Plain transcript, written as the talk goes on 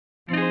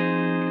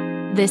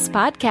This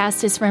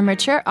podcast is for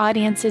mature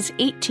audiences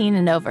 18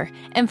 and over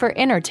and for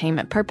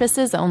entertainment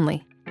purposes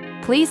only.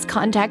 Please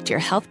contact your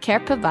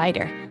healthcare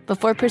provider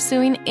before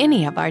pursuing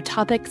any of our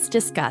topics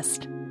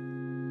discussed.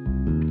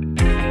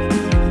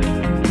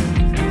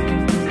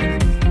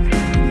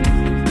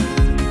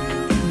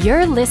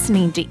 You're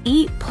listening to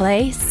Eat,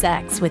 Play,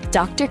 Sex with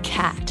Dr.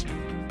 Kat,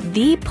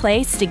 the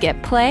place to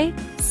get play,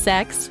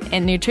 sex,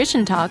 and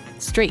nutrition talk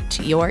straight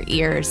to your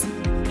ears.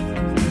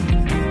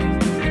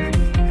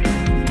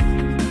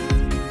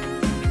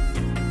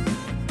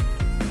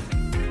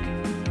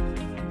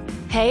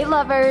 Hey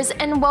lovers,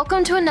 and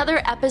welcome to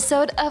another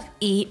episode of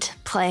Eat,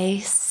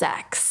 Play,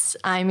 Sex.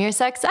 I'm your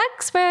sex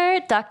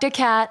expert, Dr.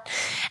 Kat,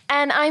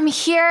 and I'm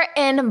here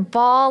in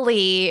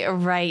Bali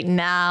right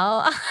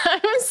now.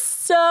 I'm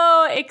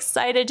so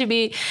excited to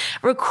be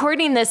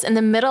recording this in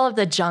the middle of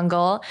the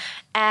jungle.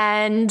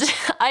 And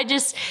I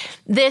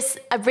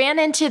ran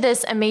into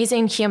this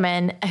amazing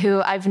human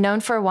who I've known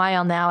for a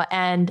while now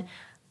and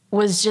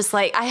was just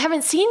like, I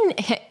haven't seen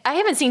you. I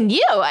haven't seen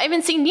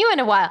you in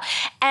a while.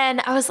 And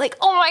I was like,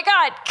 oh my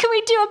God, can we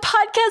do a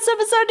podcast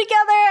episode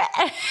together?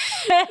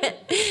 And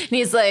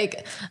he's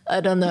like, I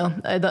don't know.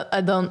 I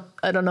don't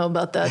know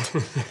about that.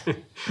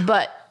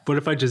 But what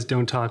if I just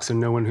don't talk so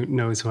no one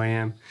knows who I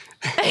am?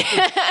 Who's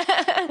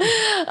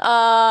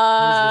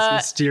this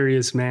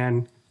mysterious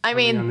man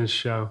on this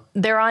show?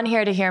 They're on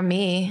here to hear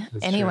me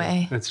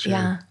anyway. That's true.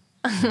 Yeah.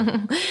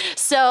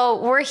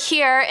 So we're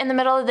here in the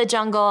middle of the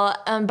jungle.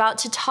 I'm about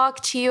to talk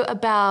to you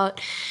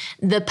about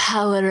the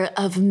power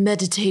of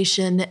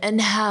meditation and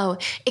how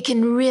it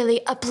can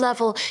really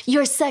up-level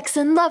your sex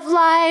and love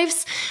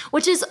lives,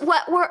 which is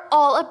what we're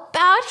all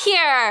about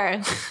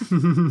here.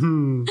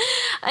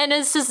 And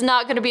this is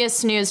not going to be a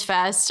snooze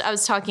fest. I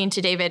was talking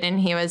to David and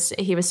he was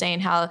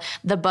saying how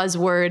the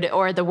buzzword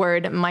or the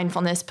word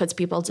mindfulness puts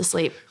people to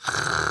sleep.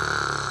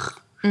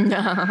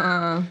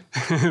 Boner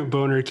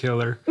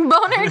killer.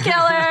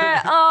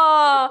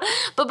 Oh,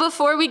 but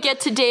before we get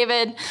to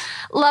David,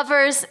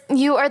 lovers,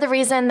 you are the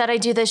reason that I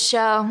do this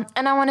show.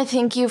 And I want to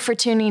thank you for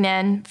tuning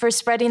in, for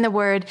spreading the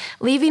word,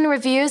 leaving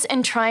reviews,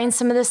 and trying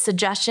some of the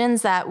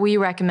suggestions that we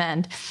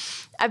recommend.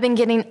 I've been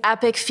getting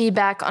epic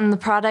feedback on the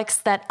products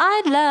that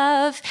I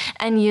love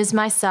and use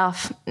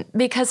myself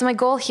because my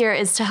goal here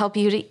is to help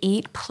you to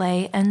eat,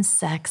 play, and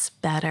sex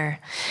better.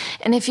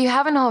 And if you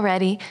haven't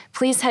already,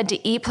 please head to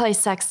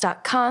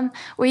eatplaysex.com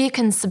where you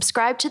can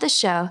subscribe to the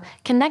show,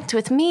 connect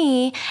with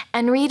me,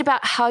 and read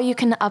about how you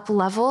can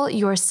up-level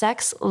your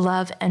sex,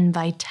 love, and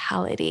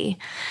vitality.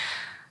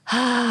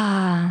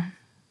 So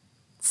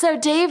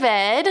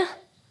David,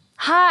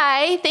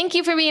 hi, thank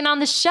you for being on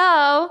the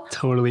show.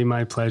 Totally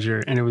my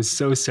pleasure. And it was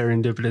so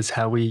serendipitous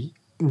how we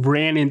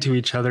ran into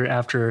each other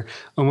after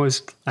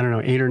almost,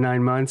 8 or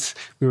 9 months.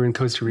 We were in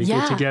Costa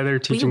Rica together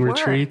teaching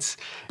retreats.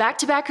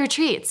 Back-to-back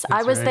retreats.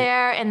 That's I was right.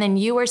 there and then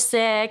you were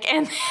sick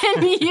and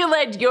then you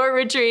led your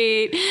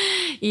retreat.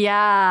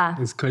 Yeah. It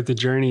was quite the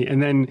journey.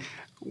 And then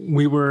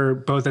we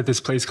were both at this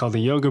place called the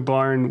Yoga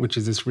Barn, which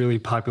is this really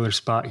popular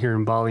spot here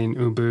in Bali in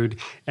Ubud.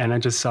 And I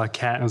just saw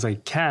Kat and I was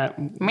like, Kat,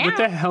 what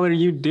the hell are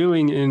you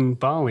doing in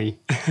Bali?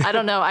 I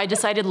don't know. I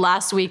decided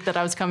last week that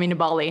I was coming to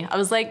Bali. I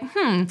was like,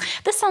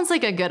 this sounds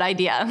like a good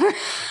idea.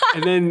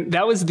 And then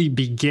that was the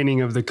beginning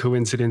of the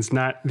coincidence,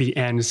 not the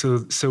end.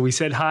 So we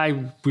said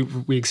hi,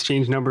 we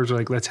exchanged numbers. We're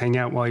like, let's hang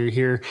out while you're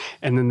here.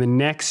 And then the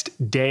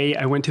next day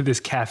I went to this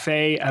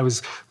cafe. I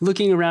was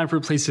looking around for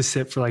a place to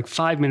sit for like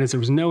 5 minutes. There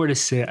was nowhere to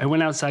sit. I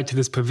went outside to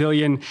this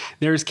pavilion.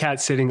 There's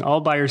Kat sitting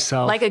all by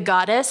herself. Like a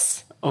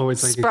goddess. Oh,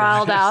 it's like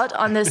sprawled a goddess. out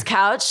on this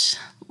couch,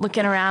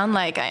 looking around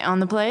like I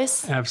own the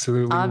place.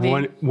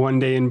 Absolutely. One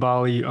day in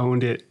Bali,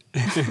 owned it.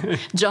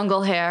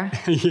 Jungle hair.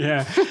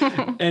 Yeah.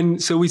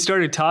 And so we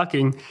started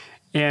talking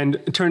and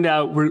it turned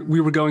out we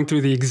were going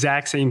through the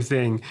exact same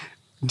thing.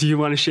 Do you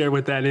want to share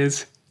what that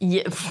is?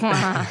 Yeah.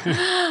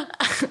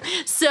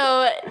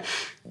 So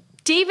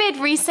David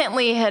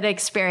recently had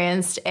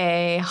experienced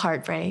a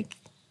heartbreak.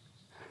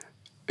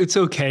 It's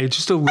okay,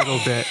 just a little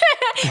bit.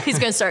 He's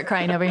going to start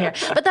crying over here.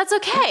 But that's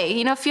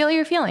okay. Feel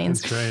your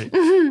feelings.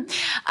 That's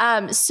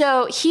right.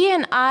 So he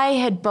and I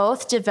had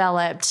both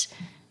developed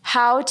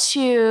how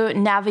to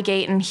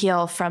navigate and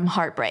heal from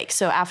heartbreak.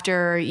 So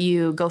after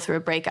you go through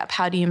a breakup,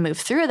 how do you move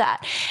through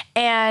that?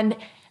 And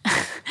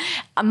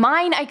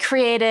mine I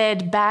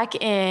created back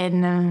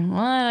in, it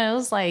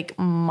was like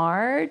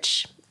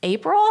March,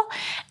 April.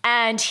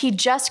 And he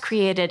just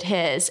created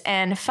his.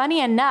 And funny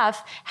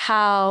enough,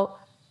 how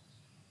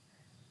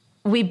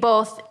we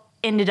both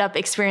ended up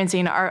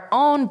experiencing our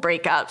own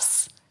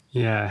breakups.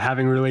 Yeah,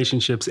 having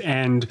relationships.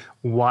 And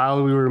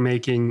while we were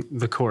making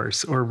the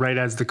course, or right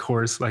as the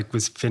course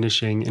was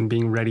finishing and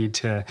being ready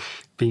to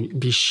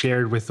be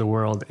shared with the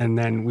world. And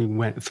then we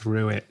went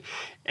through it.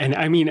 And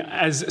I mean,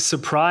 as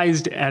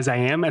surprised as I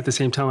am, at the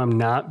same time, I'm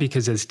not,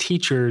 because as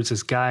teachers,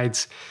 as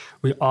guides,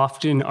 we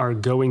often are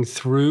going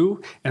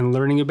through and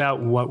learning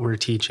about what we're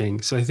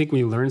teaching. So I think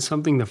we learn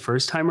something the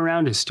first time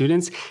around as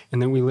students,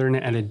 and then we learn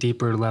it at a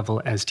deeper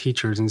level as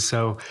teachers. And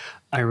so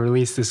I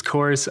released this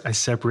course. I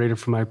separated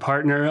from my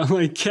partner. I'm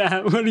like,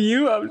 Kat, what are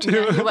you up to?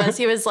 Yeah,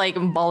 he was like a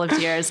ball of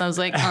tears. I was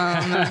like,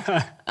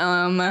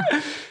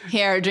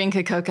 here, drink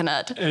a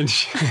coconut. And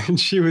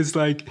she was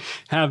like,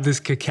 have this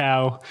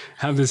cacao,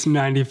 have this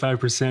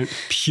 95%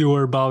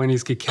 pure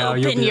Balinese cacao.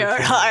 Open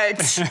your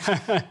heart.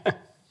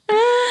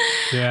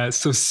 Yeah,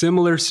 so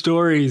similar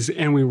stories,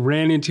 and we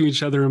ran into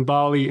each other in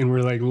Bali, and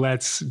we're like,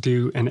 let's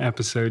do an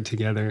episode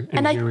together,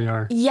 and here we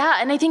are. Yeah,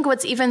 and I think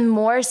what's even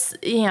more,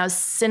 synonymous,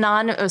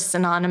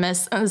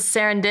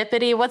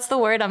 serendipity. What's the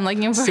word I'm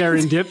looking for?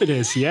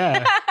 Serendipitous,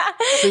 yeah.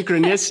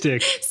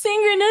 Synchronistic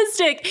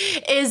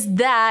is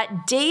that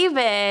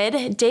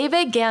David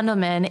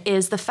Gandelman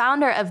is the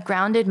founder of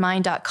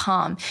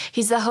GroundedMind.com.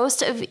 He's the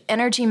host of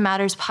Energy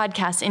Matters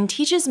podcast and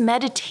teaches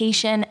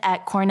meditation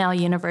at Cornell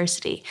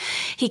University.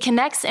 He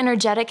connects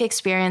energetic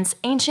experience,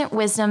 ancient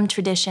wisdom,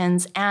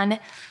 traditions, and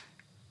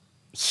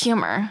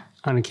humor.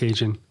 On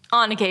occasion.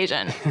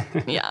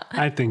 Yeah.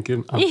 I think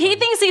he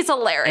thinks he's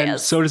hilarious. And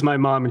so does my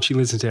mom, and she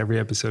listens to every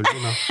episode.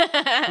 You know?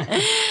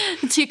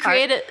 To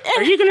create it.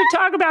 Are you going to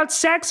talk about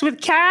sex with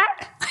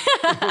Kat?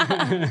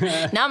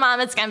 No, Mom,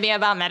 it's going to be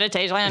about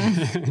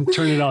meditation.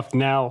 Turn it off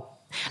now.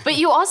 But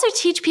you also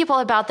teach people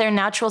about their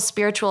natural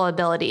spiritual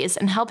abilities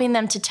and helping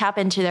them to tap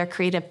into their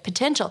creative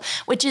potential,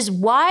 which is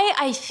why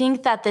I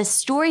think that this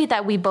story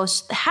that we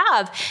both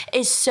have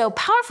is so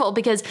powerful,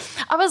 because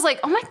I was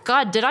like, oh my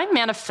God, did I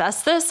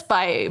manifest this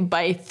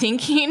by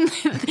thinking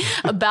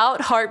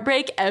about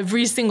heartbreak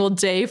every single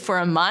day for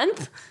a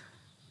month?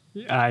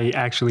 I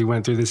actually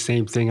went through the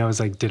same thing. I was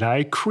like, did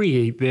I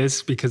create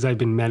this? Because I've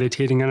been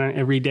meditating on it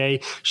every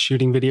day,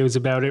 shooting videos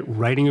about it,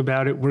 writing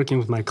about it, working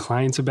with my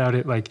clients about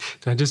it. Like,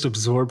 did I just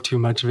absorb too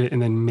much of it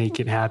and then make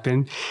it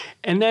happen?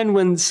 And then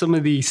when some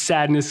of the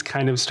sadness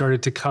kind of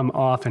started to come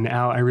off and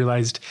out, I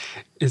realized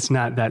it's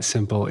not that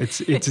simple. It's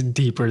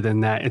deeper than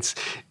that.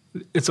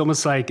 It's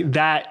almost like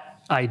that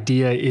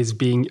idea is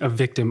being a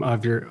victim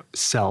of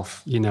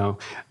yourself, you know?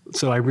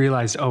 So I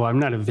realized, I'm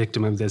not a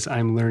victim of this.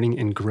 I'm learning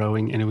and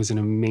growing, and it was an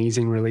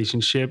amazing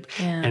relationship,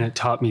 and it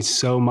taught me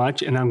so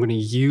much, and I'm going to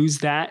use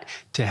that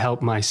to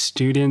help my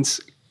students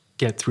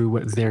get through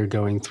what they're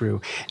going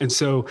through. And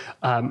so,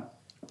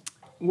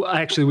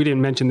 actually, we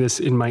didn't mention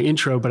this in my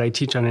intro, but I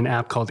teach on an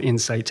app called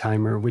Insight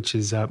Timer, which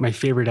is my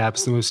favorite app.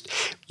 It's the most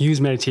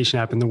used meditation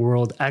app in the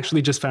world. I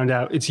actually just found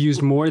out it's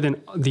used more than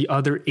the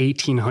other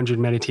 1,800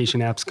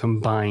 meditation apps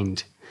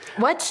combined.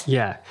 What?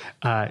 Yeah,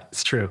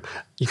 it's true.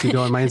 You can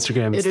go on my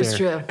Instagram. It is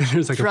true.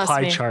 There's like Trust a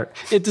pie me. chart.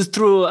 It is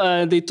true.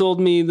 They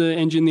told me, the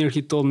engineer,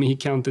 he told me, he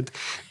counted.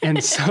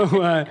 And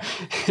so,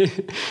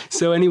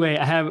 so anyway,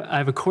 I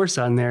have a course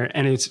on there,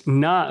 and it's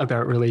not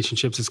about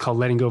relationships. It's called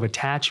Letting Go of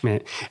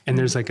Attachment. And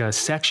there's like a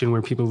section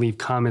where people leave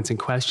comments and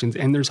questions.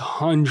 And there's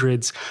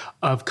hundreds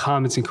of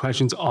comments and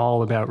questions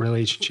all about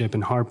relationship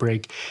and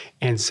heartbreak.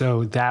 And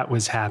so that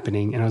was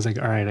happening. And I was like,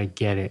 all right, I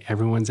get it.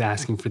 Everyone's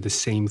asking for the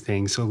same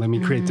thing. So let me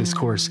create this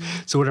course.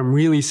 So what I'm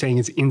really saying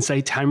is,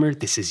 Insight Timer,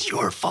 this is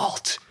your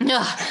fault.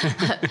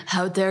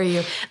 How dare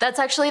you? That's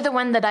actually the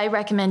one that I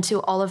recommend to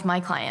all of my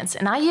clients.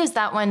 And I use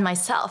that one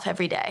myself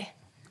every day.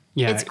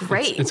 Yeah, it's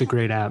great. It's a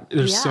great app.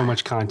 There's so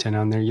much content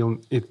on there.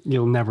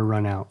 You'll never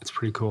run out. It's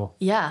pretty cool.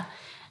 Yeah.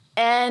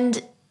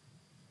 And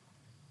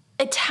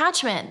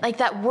attachment, like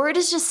that word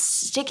is just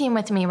sticking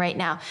with me right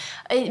now,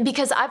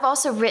 because I've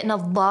also written a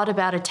lot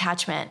about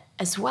attachment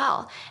as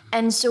well.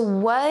 And so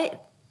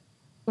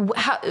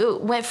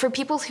for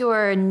people who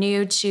are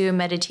new to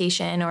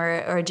meditation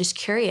or just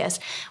curious,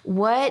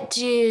 what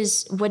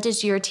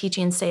does your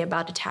teaching say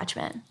about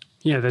attachment?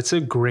 Yeah, that's a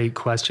great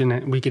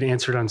question. We could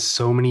answer it on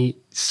so many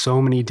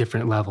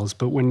different levels.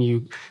 But when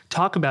you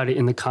talk about it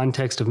in the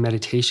context of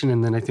meditation,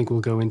 and then I think we'll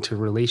go into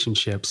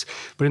relationships,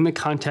 but in the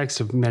context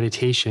of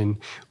meditation,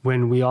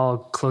 when we all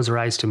close our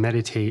eyes to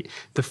meditate,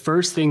 the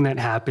first thing that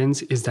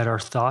happens is that our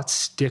thoughts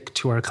stick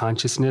to our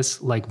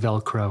consciousness like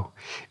Velcro.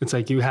 It's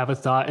like you have a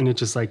thought and it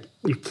just like,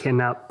 you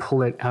cannot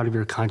pull it out of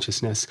your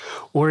consciousness,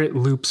 or it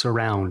loops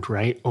around,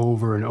 right?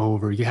 Over and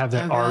over. You have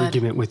that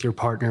argument with your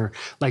partner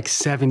like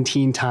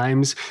 17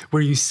 times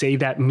where you say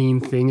that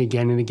mean thing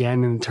again and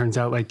again, and it turns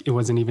out like it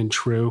wasn't even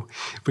true,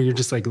 but you're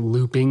just like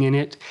looping in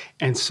it.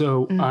 And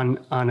so on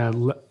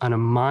a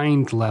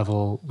mind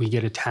level, we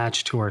get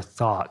attached to our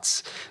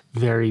thoughts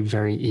very,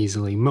 very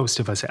easily. Most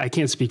of us. I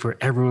can't speak for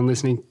everyone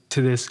listening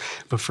to this,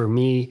 but for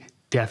me,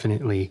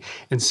 definitely.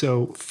 And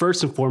so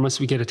first and foremost,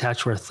 we get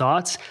attached to our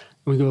thoughts.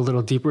 We go a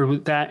little deeper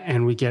with that,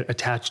 and we get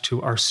attached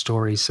to our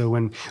story. So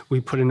when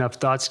we put enough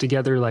thoughts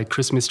together, like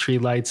Christmas tree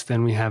lights,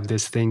 then we have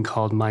this thing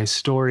called my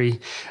story.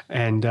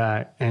 And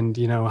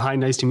you know, hi,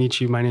 nice to meet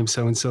you. My name's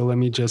so-and-so. Let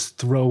me just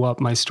throw up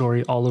my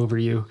story all over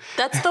you.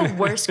 That's the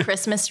worst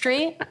Christmas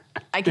tree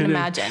I can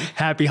imagine.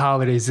 Happy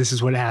holidays. This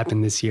is what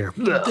happened this year.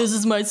 This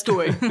is my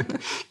story.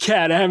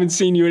 Kat, I haven't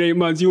seen you in 8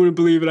 months. You wouldn't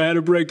believe it. I had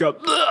a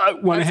breakup.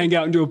 Want to hang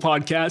out and do a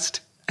podcast?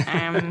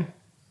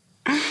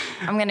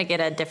 I'm going to get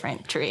a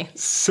different tree.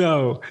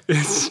 So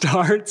it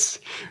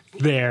starts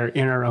there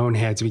in our own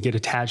heads. We get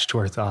attached to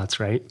our thoughts,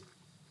 right?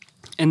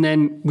 And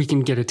then we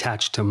can get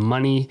attached to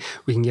money,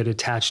 we can get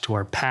attached to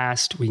our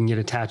past, we can get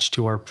attached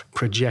to our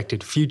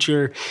projected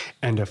future,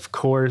 and of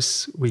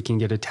course, we can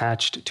get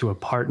attached to a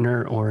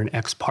partner or an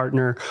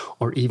ex-partner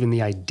or even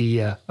the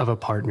idea of a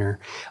partner.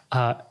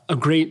 A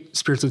great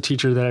spiritual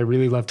teacher that I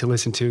really love to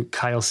listen to,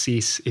 Kyle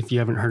Cease, if you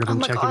haven't heard of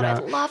him, check him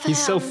out. I love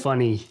He's so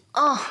funny.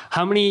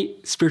 How many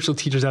spiritual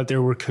teachers out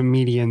there were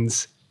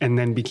comedians and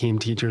then became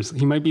teachers?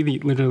 He might be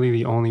literally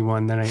the only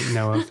one that I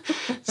know of.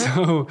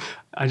 So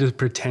I just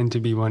pretend to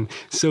be one.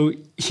 So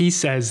he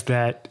says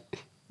that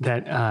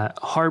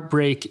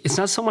heartbreak, it's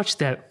not so much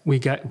that we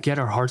get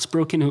our hearts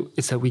broken,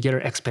 it's that we get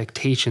our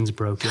expectations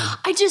broken.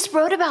 I just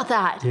wrote about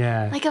that.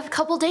 Yeah. Like a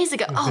couple days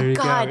ago. There Oh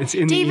God. It's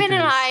in David the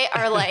and I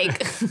are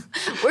like,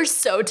 we're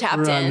so tapped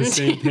We're on in the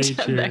same to each page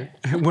other.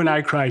 here. When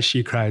I cry,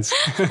 she cries.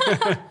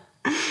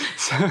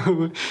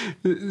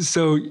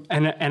 So,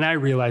 and I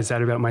realized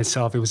that about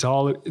myself. It was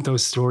all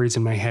those stories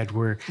in my head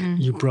where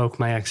you broke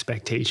my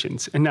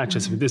expectations, and not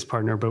just with this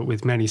partner, but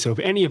with many. So if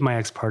any of my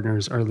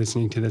ex-partners are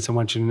listening to this, I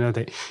want you to know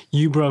that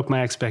you broke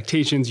my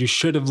expectations. You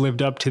should have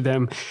lived up to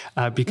them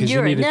because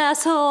You're you needed, an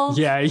asshole.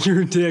 Yeah,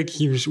 you're a dick.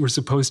 You were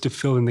supposed to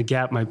fill in the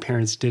gap. My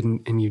parents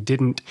didn't, and you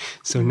didn't.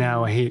 So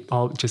now I hate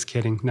all, just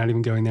kidding, not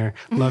even going there.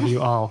 Love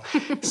you all.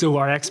 So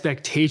our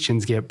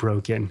expectations get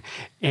broken.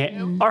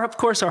 And of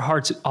course, our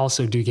hearts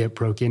also do get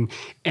broken.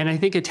 And I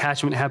think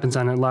attachment happens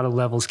on a lot of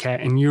levels, Kat,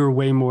 and you're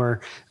way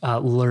more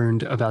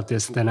learned about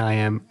this than I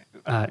am.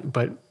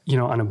 But, you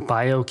know, on a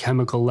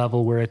biochemical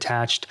level, we're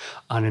attached.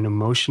 On an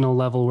emotional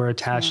level, we're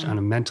attached. On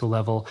a mental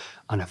level,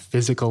 on a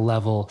physical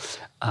level.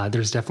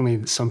 There's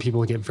definitely some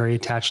people get very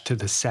attached to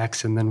the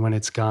sex, and then when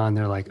it's gone,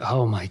 they're like,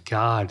 oh my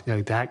God,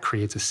 like that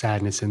creates a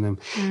sadness in them.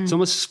 It's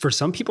almost, for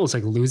some people, it's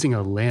like losing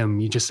a limb.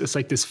 It's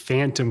like this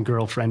phantom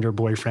girlfriend or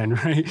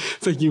boyfriend, right?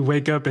 It's like you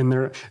wake up and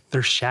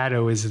their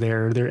shadow is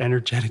there, their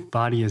energetic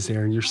body is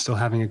there, and you're still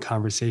having a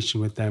conversation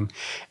with them.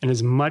 And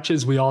as much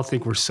as we all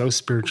think we're so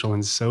spiritual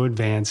and so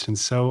advanced and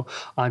so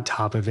on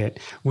top of it,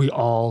 we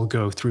all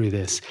go through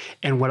this.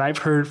 And what I've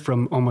heard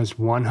from almost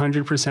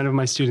 100% of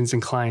my students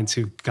and clients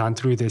who've gone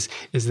through this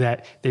is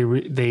that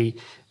they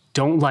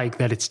don't like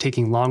that it's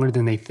taking longer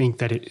than they think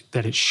that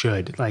it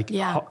should.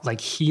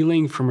 Like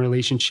healing from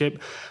relationship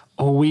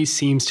always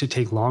seems to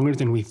take longer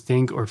than we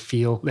think or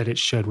feel that it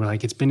should. We're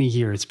like, it's been a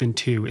year, it's been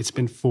 2, it's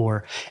been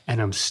 4,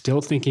 and I'm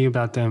still thinking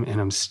about them and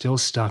I'm still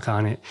stuck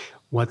on it.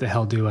 What the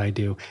hell do I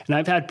do? And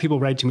I've had people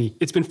write to me,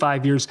 it's been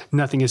 5 years,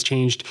 nothing has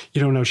changed,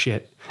 you don't know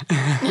shit.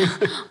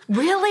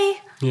 Really?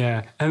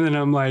 Yeah. And then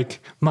I'm like,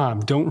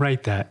 Mom, don't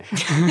write that.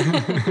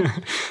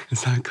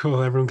 It's not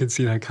cool. Everyone can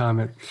see that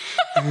comment.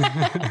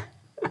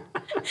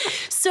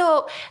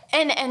 So,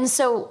 and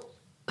so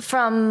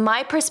from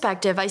my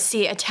perspective, I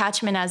see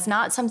attachment as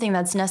not something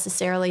that's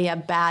necessarily a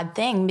bad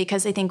thing,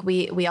 because I think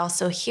we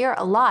also hear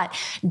a lot,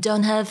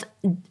 don't have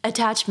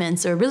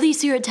attachments or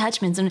release your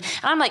attachments. And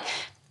I'm like,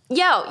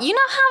 yo, you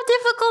know how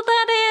difficult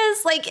that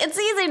is? Like, it's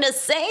easy to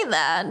say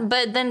that,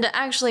 but then to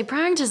actually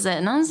practice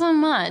it, not so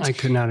much. I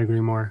could not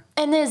agree more.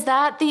 And is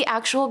that the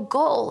actual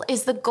goal?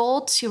 Is the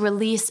goal to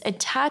release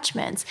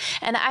attachments?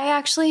 And I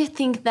actually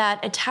think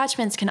that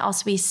attachments can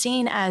also be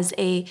seen as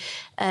a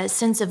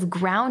sense of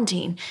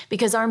grounding,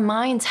 because our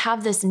minds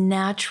have this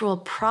natural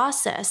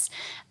process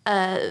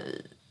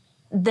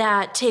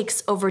that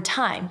takes over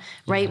time,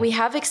 right? We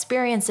have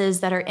experiences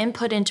that are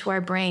input into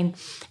our brain,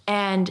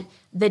 and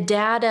the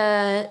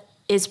data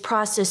is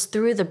processed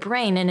through the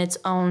brain in its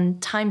own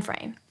time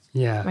frame.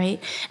 Yeah. Right?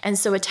 And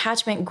so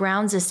attachment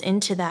grounds us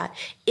into that.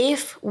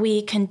 If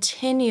we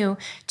continue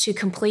to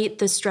complete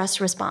the stress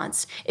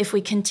response, if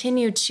we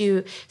continue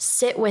to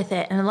sit with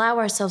it and allow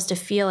ourselves to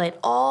feel it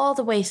all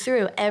the way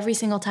through every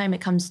single time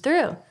it comes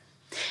through,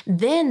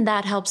 then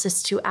that helps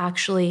us to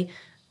actually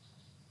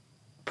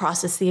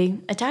process the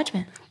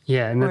attachment.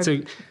 Yeah, and that's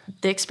the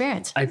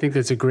experience. I think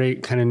that's a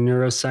great kind of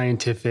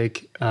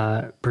neuroscientific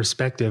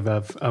perspective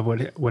of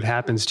what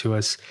happens to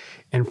us.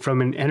 And from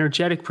an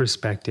energetic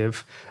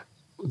perspective,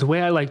 the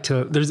way I like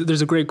to,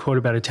 there's a great quote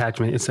about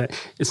attachment. It's that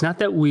it's not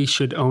that we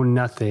should own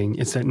nothing,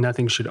 it's that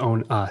nothing should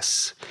own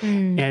us.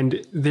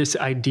 And this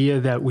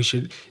idea that we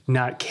should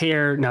not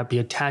care, not be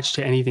attached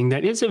to anything,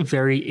 that is a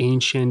very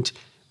ancient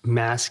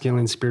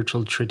masculine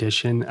spiritual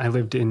tradition. I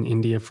lived in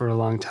India for a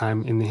long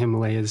time in the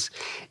Himalayas,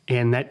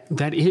 and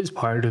that is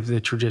part of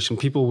the tradition.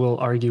 People will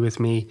argue with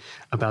me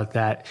about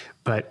that,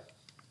 but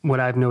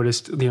what I've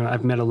noticed,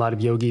 I've met a lot of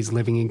yogis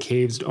living in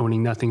caves,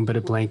 owning nothing but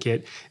a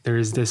blanket. There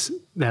is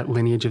that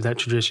lineage of that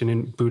tradition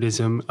in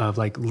Buddhism of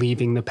like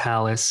leaving the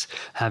palace,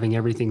 leaving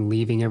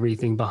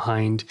everything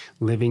behind,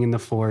 living in the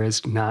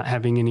forest, not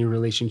having any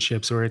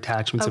relationships or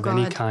attachments of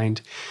any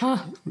kind.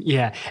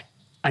 Yeah,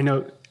 I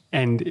know.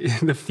 And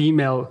the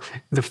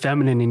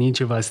feminine in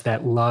each of us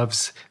that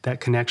loves that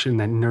connection,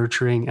 that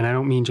nurturing, and I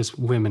don't mean just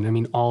women, I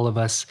mean all of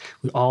us,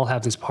 we all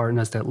have this part in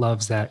us that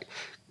loves that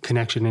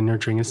connection and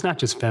nurturing. It's not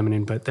just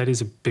feminine, but that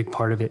is a big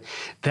part of it.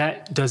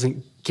 That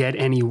doesn't get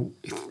any,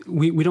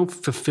 we don't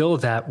fulfill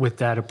that with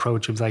that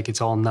approach of like,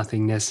 it's all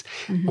nothingness.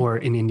 Or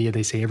in India,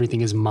 they say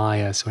everything is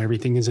Maya. So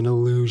everything is an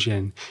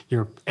illusion.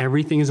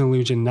 Everything is an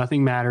illusion.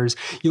 Nothing matters.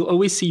 You'll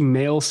always see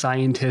male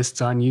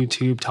scientists on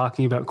YouTube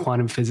talking about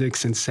quantum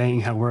physics and saying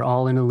how we're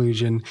all an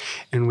illusion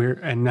and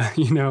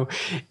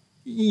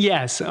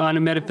yes, on a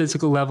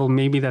metaphysical level,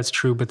 maybe that's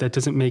true, but that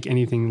doesn't make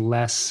anything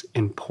less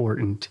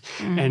important.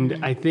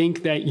 And I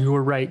think that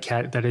you're right,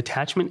 Kat, that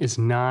attachment is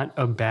not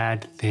a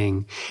bad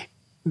thing.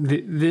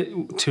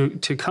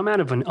 To come out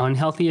of an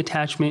unhealthy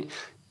attachment,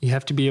 you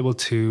have to be able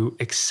to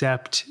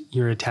accept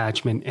your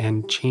attachment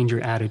and change your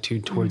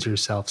attitude towards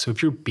yourself. So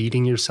if you're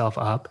beating yourself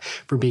up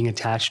for being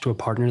attached to a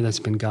partner that's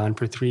been gone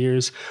for 3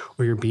 years,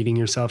 or you're beating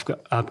yourself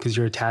up because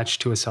you're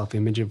attached to a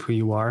self-image of who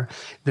you are,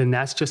 then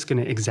that's just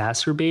going to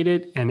exacerbate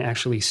it and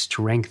actually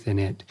strengthen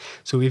it.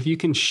 So if you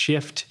can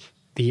shift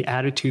the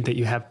attitude that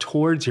you have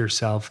towards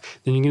yourself,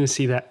 then you're going to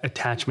see that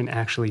attachment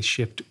actually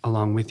shift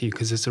along with you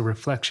because it's a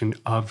reflection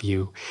of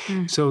you.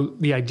 So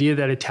the idea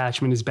that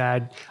attachment is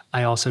bad,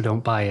 I also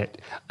don't buy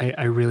it.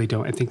 I really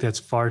don't. I think that's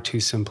far too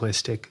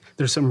simplistic.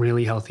 There's some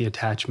really healthy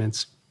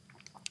attachments.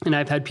 And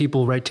I've had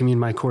people write to me in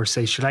my course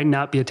say, should I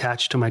not be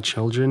attached to my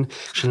children?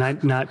 Should I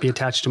not be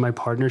attached to my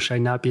partner? Should I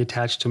not be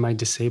attached to my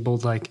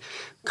disabled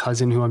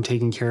cousin who I'm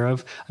taking care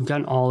of? I've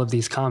gotten all of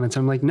these comments.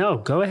 I'm like, no,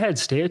 go ahead,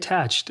 stay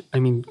attached.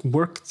 I mean,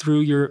 work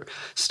through your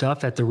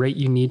stuff at the rate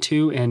you need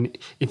to. And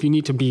if you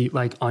need to be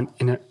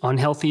in an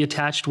unhealthy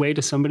attached way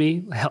to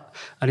somebody,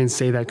 I didn't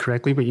say that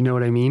correctly, but you know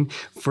what I mean,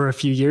 for a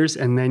few years,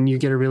 and then you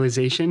get a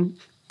realization,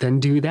 then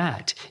do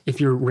that. If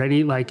you're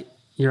ready,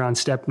 you're on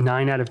step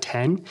 9 out of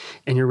 10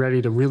 and you're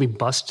ready to really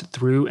bust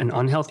through an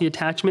unhealthy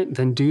attachment,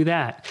 then do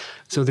that.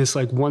 So this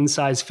one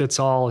size fits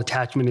all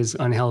attachment is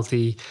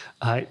unhealthy.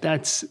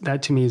 That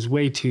to me is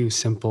way too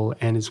simple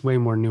and is way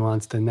more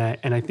nuanced than that.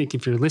 And I think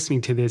if you're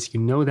listening to this, you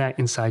know that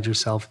inside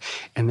yourself,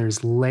 and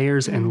there's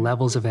layers and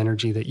levels of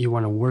energy that you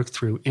want to work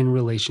through in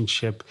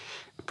relationship,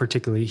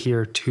 particularly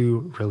here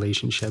to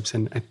relationships.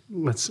 And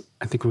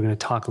I think we're going to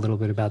talk a little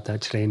bit about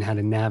that today and how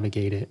to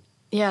navigate it.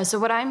 Yeah, so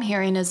what I'm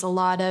hearing is a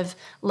lot of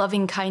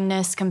loving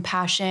kindness,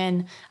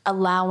 compassion,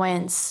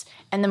 allowance.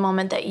 And the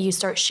moment that you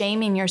start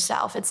shaming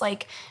yourself, it's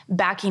like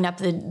backing up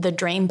the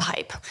drain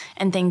pipe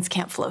and things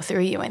can't flow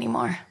through you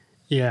anymore.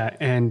 Yeah,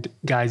 and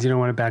guys, you don't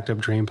want a backed up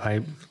drain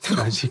pipe. It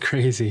drives you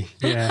crazy.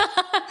 Yeah.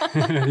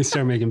 You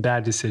start making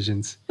bad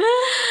decisions.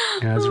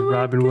 As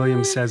Robin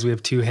Williams says, we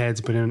have 2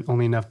 heads, but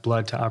only enough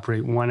blood to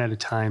operate one at a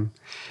time.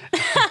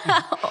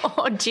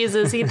 Oh,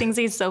 Jesus, he thinks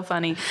he's so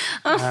funny.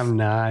 I'm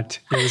not.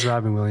 It was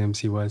Robin Williams,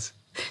 he was.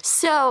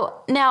 So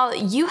now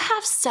you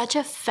have such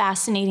a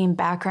fascinating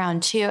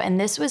background too, and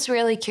this was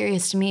really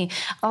curious to me.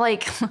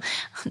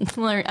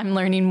 I'm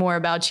learning more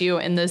about you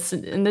in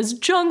this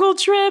jungle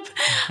trip,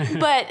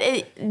 but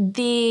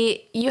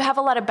you have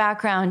a lot of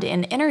background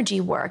in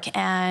energy work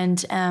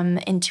and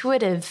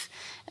intuitive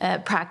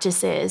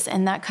practices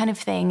and that kind of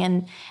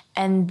thing,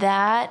 and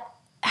that.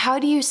 How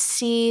do you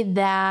see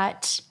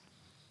that?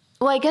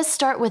 Well, I guess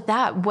start with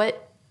that.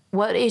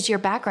 What is your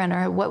background,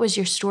 or what was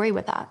your story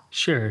with that?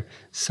 Sure.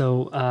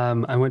 So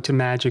I went to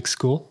magic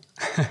school.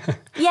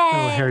 Yay! A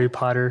little Harry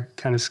Potter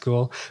kind of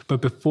school.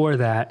 But before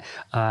that,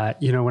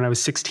 when I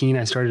was 16,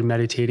 I started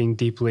meditating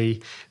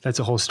deeply. That's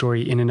a whole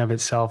story in and of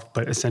itself.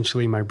 But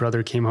essentially, my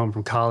brother came home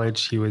from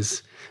college. He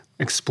was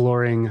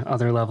exploring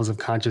other levels of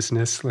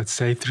consciousness, let's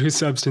say, through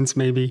substance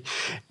maybe.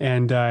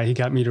 And he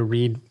got me to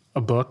read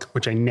a book,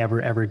 which I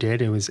never, ever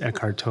did. It was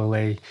Eckhart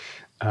Tolle,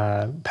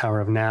 Power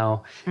of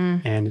Now.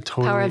 And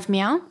totally, Power of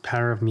Meow?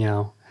 Power of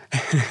Meow.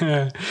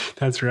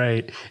 That's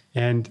right.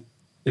 And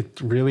it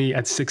really,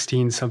 at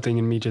 16, something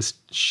in me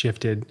just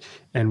shifted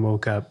and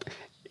woke up.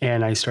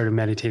 And I started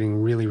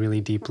meditating really,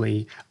 really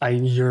deeply. I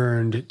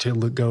yearned to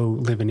go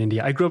live in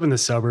India. I grew up in the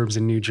suburbs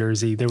in New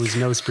Jersey. There was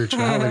no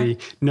spirituality,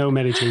 no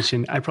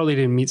meditation. I probably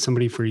didn't meet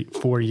somebody for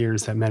 4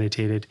 years that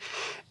meditated.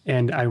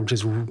 And I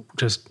just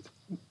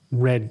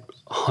read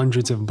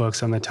hundreds of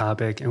books on the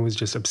topic and was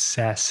just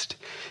obsessed.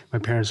 My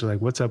parents were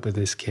like, what's up with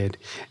this kid?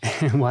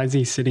 And why is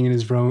he sitting in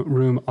his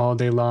room all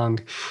day long?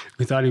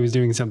 We thought he was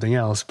doing something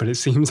else, but it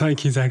seems like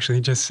he's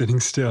actually just sitting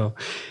still.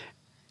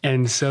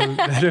 And so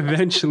that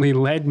eventually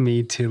led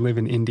me to live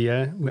in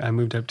India. I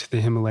moved up to the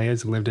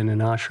Himalayas, lived in an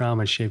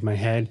ashram. I shaved my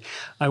head.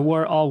 I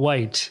wore all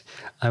white.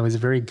 I was a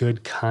very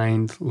good,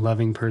 kind,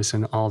 loving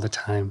person all the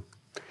time.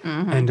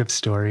 End of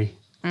story.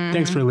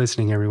 Thanks for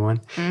listening,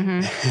 everyone.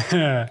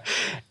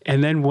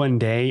 And then one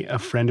day, a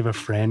friend of a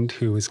friend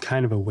who was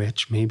kind of a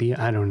witch, maybe,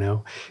 I don't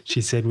know.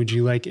 She said, would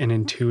you like an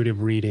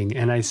intuitive reading?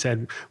 And I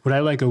said, would I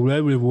like a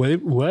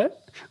what?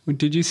 What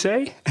did you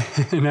say?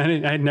 And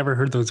I had never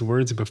heard those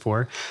words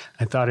before.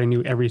 I thought I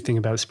knew everything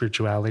about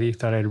spirituality.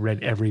 Thought I'd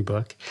read every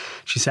book.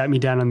 She sat me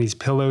down on these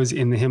pillows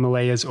in the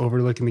Himalayas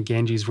overlooking the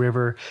Ganges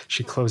River.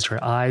 She closed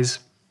her eyes.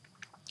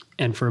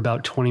 And for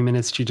about 20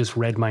 minutes, she just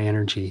read my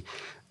energy.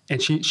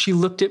 And she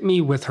looked at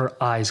me with her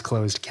eyes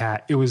closed,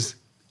 Kat.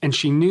 And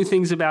she knew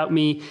things about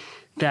me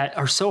that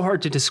are so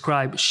hard to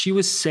describe. She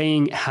was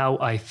saying how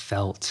I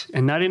felt,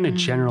 and not in a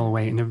general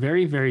way, in a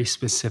very, very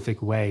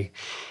specific way.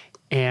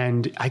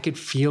 And I could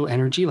feel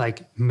energy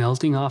like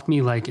melting off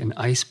me like an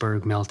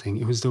iceberg melting.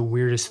 It was the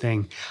weirdest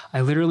thing.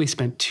 I literally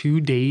spent 2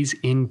 days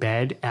in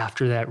bed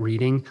after that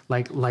reading,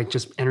 like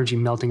just energy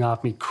melting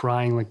off me,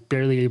 crying, like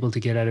barely able to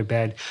get out of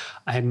bed.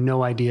 I had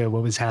no idea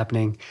what was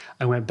happening.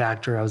 I went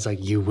back to her. I was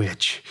like, "You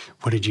witch,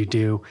 what did you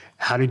do?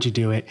 How did you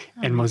do it?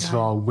 And most of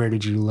all, where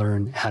did you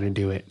learn how to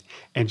do it?"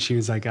 And she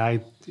was like,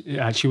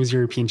 she was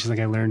European. She's like,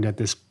 "I learned at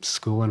this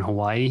school in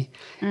Hawaii."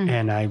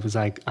 And I was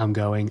like, "I'm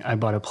going." I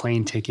bought a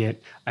plane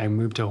ticket. I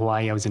moved to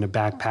Hawaii. I was in a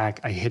backpack.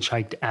 I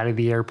hitchhiked out of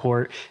the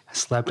airport,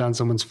 slept on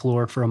someone's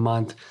floor for a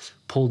month,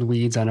 pulled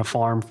weeds on a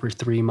farm for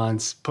 3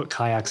 months, put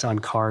kayaks on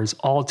cars,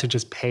 all to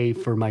just pay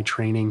for my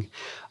training.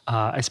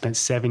 I spent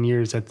 7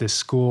 years at this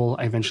school.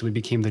 I eventually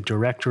became the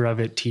director of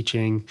it,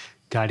 teaching,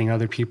 guiding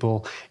other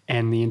people.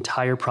 And the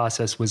entire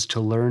process was to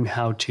learn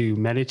how to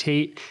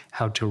meditate,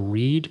 how to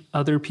read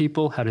other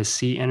people, how to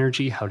see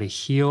energy, how to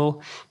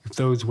heal. If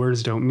those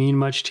words don't mean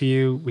much to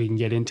you, we can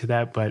get into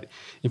that. But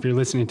if you're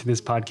listening to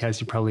this podcast,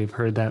 you probably have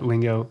heard that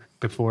lingo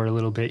before a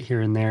little bit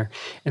here and there.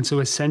 And so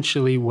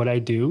essentially what I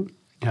do,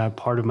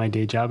 part of my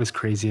day job, as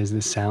crazy as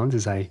this sounds,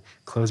 is I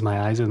close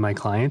my eyes with my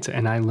clients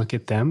and I look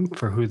at them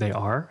for who they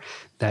are,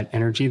 that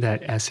energy,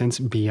 that essence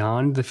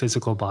beyond the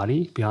physical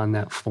body, beyond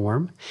that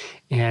form.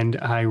 And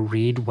I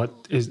read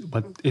what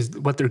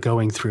they're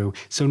going through.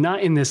 So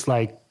not in this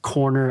like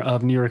corner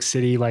of New York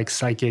City, like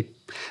psychic,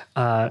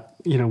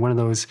 one of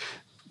those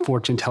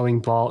fortune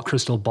telling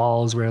crystal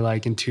balls where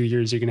like in 2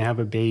 years you're going to have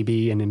a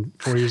baby and in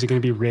 4 years you're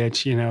going to be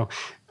rich,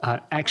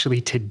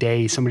 Actually,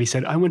 today, somebody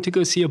said, "I went to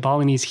go see a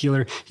Balinese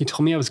healer. He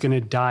told me I was going to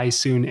die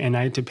soon and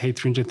I had to pay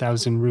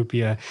 300,000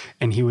 rupiah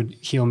and he would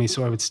heal me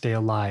so I would stay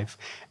alive."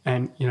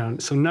 And,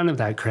 so none of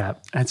that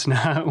crap. That's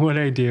not what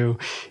I do.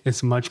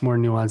 It's much more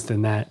nuanced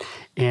than that.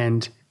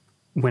 And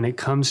when it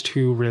comes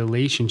to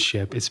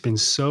relationship, it's been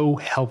so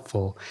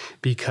helpful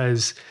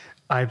because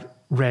I've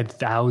read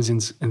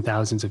thousands and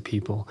thousands of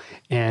people,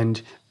 and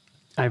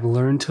I've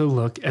learned to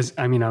look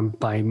I'm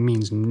by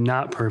means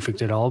not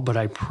perfect at all, but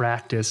I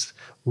practice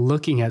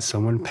looking at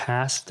someone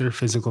past their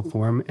physical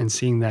form and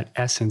seeing that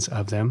essence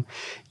of them.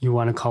 You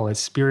want to call it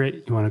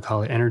spirit, you want to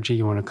call it energy,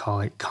 you want to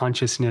call it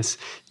consciousness,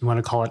 you want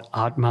to call it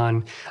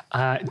Atman.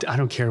 I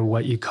don't care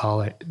what you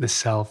call it, the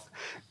self.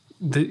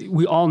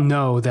 We all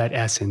know that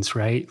essence,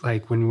 right?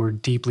 Like when we're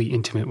deeply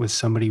intimate with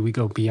somebody, we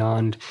go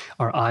beyond,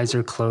 our eyes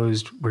are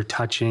closed, we're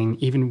touching,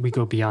 even we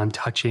go beyond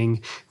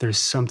touching. There's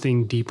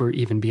something deeper,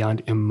 even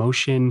beyond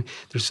emotion.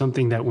 There's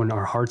something that when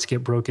our hearts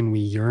get broken, we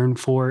yearn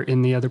for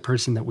in the other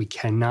person that we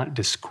cannot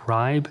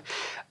describe.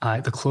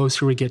 The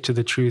closer we get to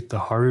the truth, the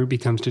harder it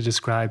becomes to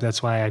describe.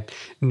 That's why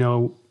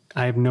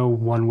I have no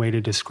one way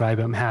to describe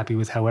it. I'm happy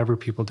with however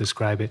people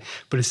describe it.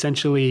 But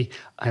essentially,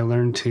 I've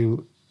learned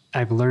to,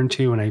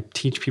 and I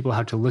teach people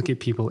how to look at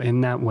people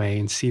in that way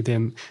and see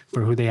them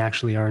for who they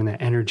actually are in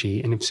that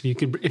energy. And if you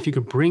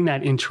could bring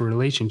that into a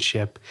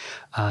relationship,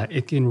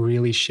 it can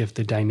really shift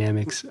the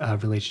dynamics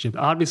of relationship.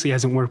 Obviously, it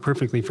hasn't worked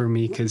perfectly for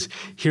me because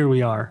here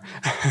we are.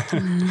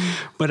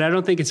 But I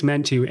don't think it's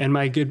meant to. And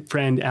my good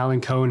friend, Alan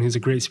Cohen, who's a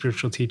great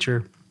spiritual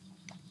teacher,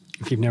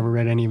 if you've never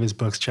read any of his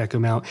books, check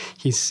him out.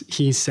 He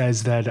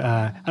says that,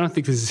 I don't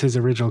think this is his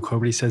original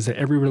quote, but he says that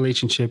every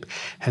relationship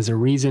has a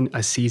reason,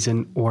 a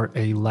season, or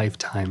a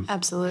lifetime.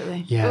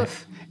 Absolutely. Yeah.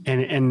 Oof.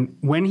 And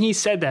when he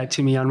said that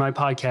to me on my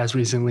podcast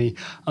recently,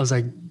 I was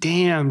like,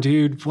 damn,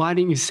 dude, why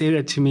didn't you say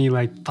that to me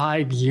like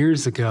 5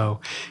 years ago?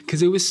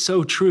 Because it was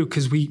so true,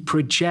 because we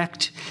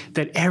project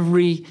that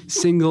every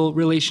single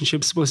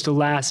relationship is supposed to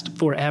last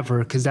forever,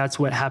 because that's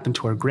what happened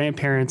to our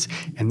grandparents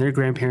and their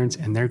grandparents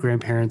and their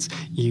grandparents.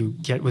 You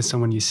get with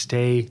someone, you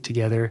stay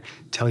together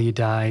till you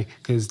die,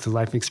 because the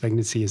life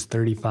expectancy is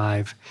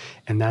 35,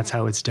 and that's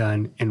how it's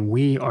done. And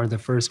we are the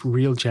first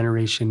real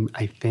generation,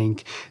 I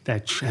think,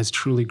 that has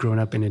truly grown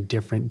up in a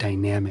different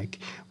dynamic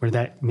where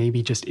that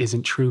maybe just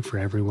isn't true for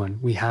everyone.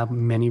 We have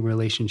many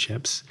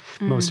relationships,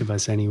 most of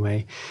us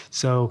anyway.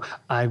 So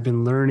I've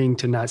been learning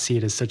to not see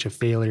it as such a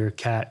failure,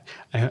 Kat.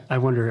 I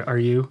wonder, are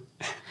you?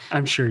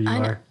 I'm sure you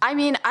are. I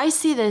mean, I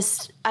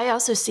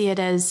also see it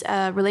as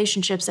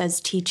relationships as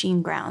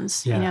teaching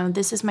grounds. Yeah.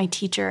 This is my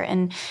teacher.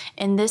 And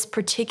in this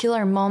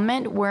particular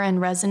moment, we're in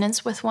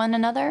resonance with one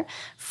another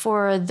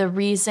for the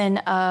reason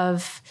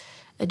of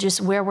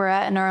just where we're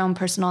at in our own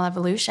personal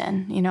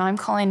evolution. I'm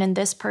calling in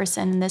this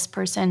person, and this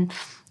person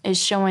is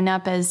showing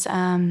up as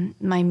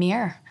my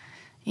mirror.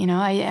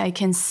 I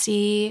can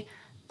see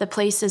the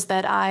places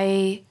that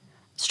I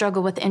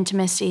struggle with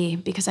intimacy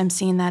because I'm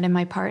seeing that in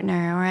my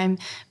partner, or I'm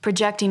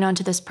projecting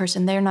onto this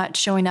person. They're not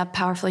showing up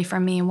powerfully for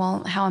me.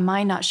 Well, how am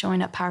I not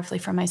showing up powerfully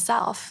for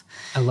myself?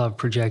 I love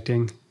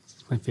projecting.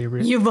 It's my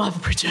favorite. You love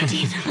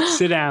projecting.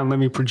 Sit down. Let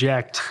me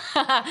project.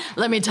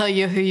 Let me tell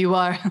you who you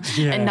are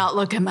and not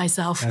look at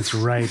myself. That's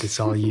right. It's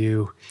all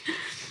you.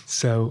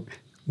 So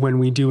when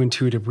we do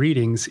intuitive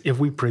readings, if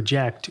we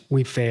project,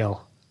 we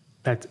fail.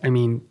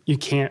 you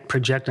can't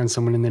project on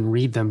someone and then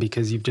read them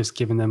because you've just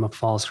given them a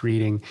false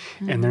reading,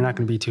 and they're not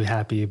going to be too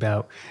happy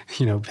about,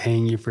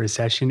 paying you for a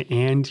session,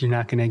 and you're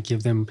not going to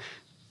give them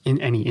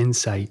any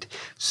insight.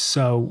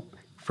 So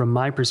from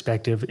my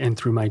perspective and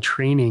through my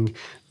training,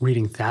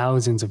 reading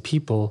thousands of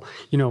people,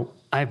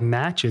 I have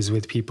matches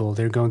with people.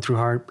 They're going through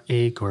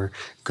heartache or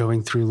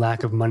going through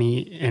lack of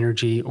money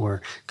energy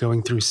or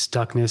going through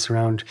stuckness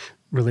around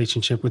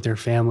relationship with their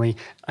family.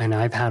 And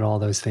I've had all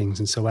those things.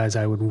 And so as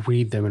I would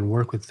read them and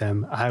work with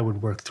them, I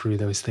would work through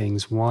those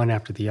things one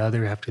after the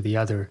other after the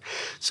other.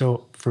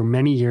 So for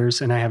many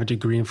years, and I have a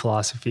degree in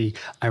philosophy,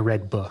 I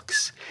read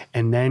books.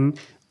 And then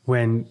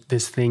when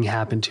this thing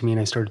happened to me and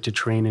I started to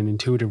train in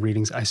intuitive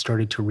readings, I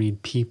started to read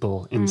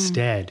people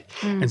instead.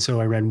 And so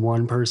I read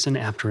one person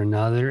after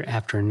another,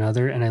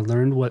 and I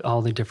learned what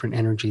all the different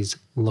energies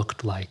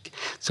looked like.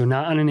 So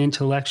not on an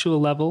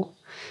intellectual level,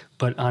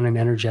 but on an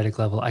energetic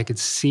level. I could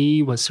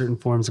see what certain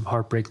forms of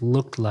heartbreak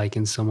looked like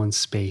in someone's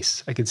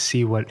space. I could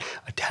see what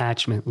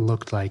attachment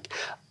looked like.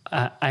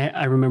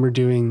 I remember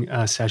doing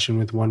a session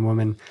with one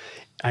woman.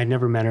 I'd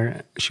never met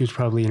her. She was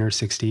probably in her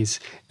 60s.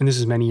 And this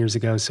was many years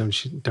ago, so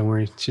don't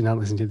worry, she's not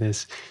listening to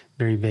this.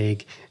 Very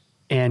vague.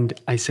 And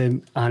I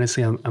said,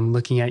 honestly, I'm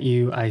looking at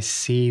you. I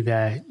see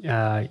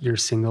that you're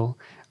single.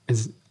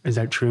 Is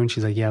that true? And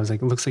she's like, yeah. I was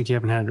like, it looks like you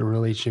haven't had a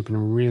relationship in a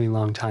really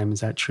long time.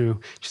 Is that true?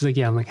 She's like,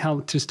 yeah. I'm like,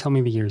 just tell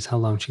me the years. How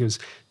long? She goes,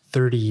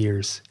 30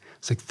 years.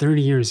 It's like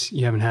 30 years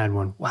you haven't had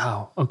one.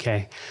 Wow.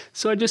 Okay.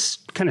 So I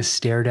just kind of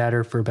stared at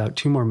her for about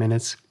 2 more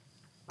minutes.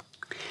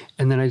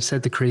 And then I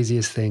said the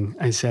craziest thing.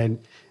 I said,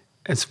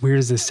 as weird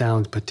as this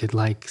sounds, but did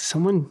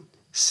someone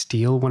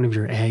steal one of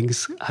your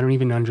eggs? I don't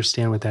even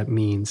understand what that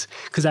means.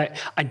 Because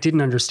I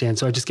didn't understand.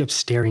 So I just kept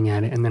staring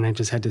at it. And then I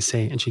just had to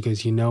say it. And she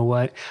goes, you know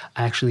what?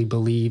 I actually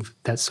believe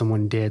that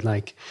someone did.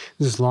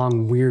 This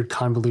long, weird,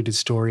 convoluted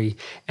story.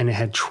 And it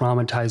had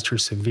traumatized her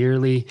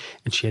severely.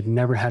 And she had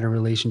never had a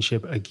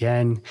relationship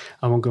again.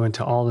 I won't go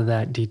into all of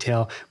that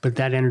detail. But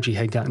that energy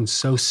had gotten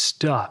so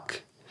stuck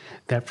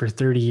that for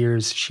 30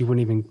 years, she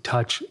wouldn't even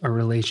touch a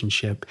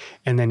relationship.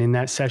 And then in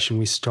that session,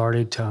 we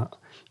started to,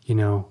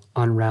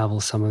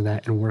 unravel some of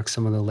that and work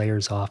some of the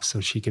layers off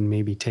so she can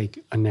maybe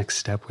take a next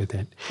step with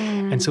it.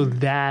 And so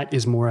that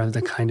is more of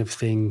the kind of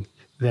thing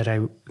that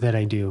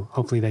I do.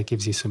 Hopefully that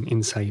gives you some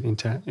insight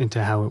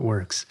into how it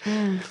works.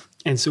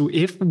 And so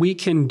if we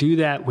can do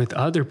that with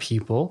other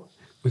people,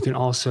 we can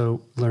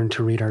also learn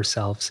to read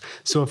ourselves.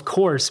 So of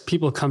course,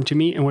 people come to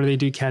me and what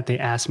do, Kat? They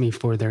ask me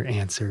for their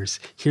answers.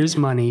 Here's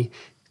money.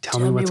 Tell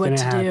me what's going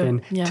to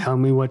happen. Yeah. Tell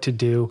me what to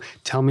do.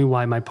 Tell me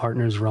why my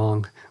partner's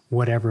wrong,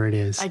 whatever it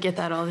is. I get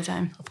that all the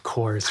time. Of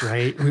course,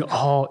 right?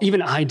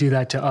 Even I do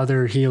that to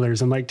other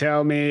healers. I'm like,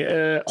 tell me,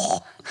 I'm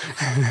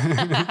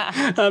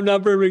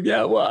not perfect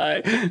yet.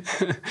 Why?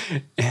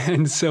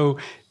 And so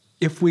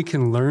if we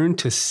can learn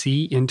to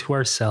see into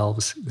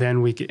ourselves,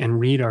 then we can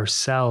read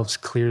ourselves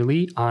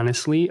clearly,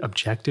 honestly,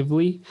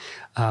 objectively,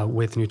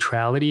 with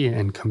neutrality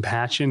and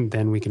compassion,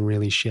 then we can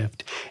really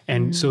shift.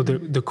 And so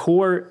the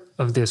core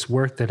of this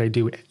work that I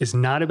do is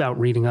not about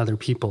reading other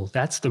people.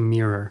 That's the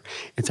mirror.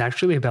 It's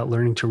actually about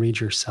learning to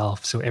read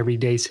yourself. So every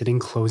day sitting,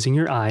 closing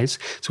your eyes.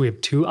 So we have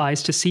 2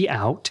 eyes to see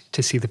out,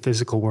 to see the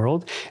physical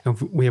world. And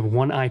we have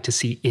 1 eye to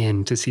see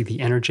in, to see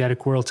the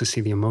energetic world, to see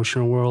the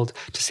emotional world,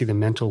 to see the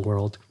mental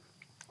world.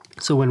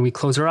 So when we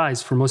close our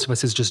eyes, for most of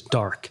us, it's just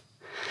dark.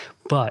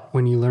 But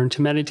when you learn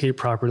to meditate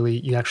properly,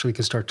 you actually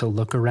can start to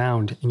look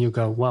around and you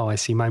go, wow, I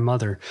see my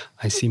mother.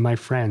 I see my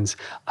friends.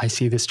 I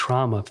see this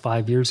trauma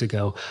 5 years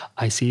ago.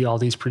 I see all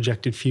these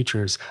projected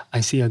futures. I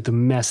see the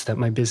mess that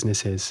my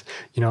business is.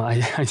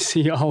 I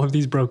see all of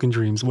these broken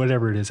dreams,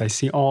 whatever it is. I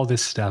see all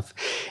this stuff.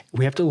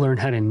 We have to learn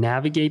how to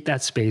navigate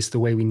that space the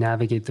way we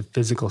navigate the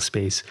physical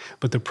space.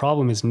 But the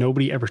problem is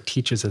nobody ever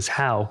teaches us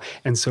how.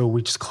 And so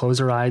we just close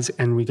our eyes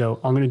and we go,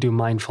 I'm going to do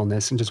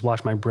mindfulness and just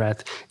watch my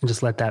breath and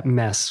just let that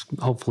mess,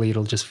 hopefully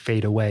it'll just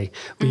fade away.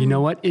 But you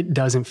know what? It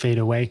doesn't fade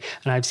away.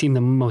 And I've seen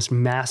the most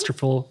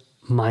masterful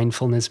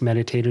mindfulness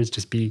meditators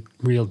just be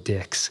real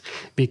dicks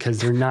because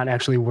they're not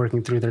actually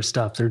working through their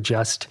stuff. They're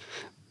just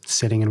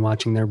sitting and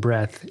watching their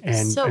breath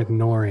and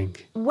ignoring.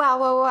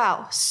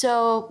 Wow.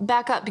 So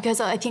back up, because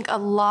I think a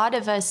lot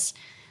of us,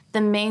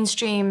 the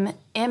mainstream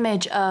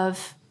image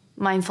of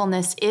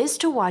mindfulness is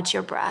to watch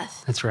your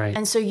breath. That's right.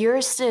 And so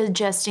you're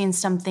suggesting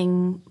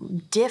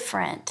something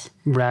different.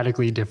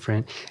 Radically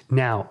different.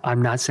 Now,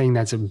 I'm not saying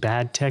that's a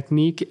bad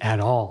technique at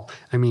all.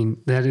 I mean,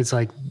 that is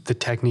like the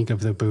technique of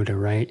the Buddha,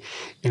 right?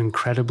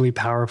 Incredibly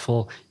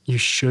powerful. You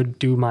should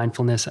do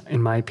mindfulness,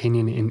 in my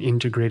opinion, and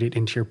integrate it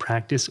into your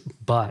practice.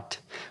 But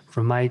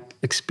from my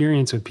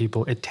experience with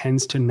people, it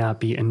tends to not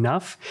be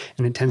enough.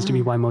 And it tends to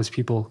be why most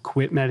people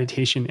quit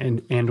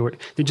meditation and or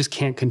they just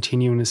can't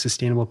continue in a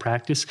sustainable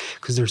practice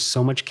because there's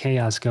so much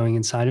chaos going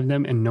inside of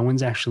them and no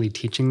one's actually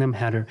teaching them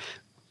how to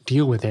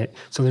deal with it.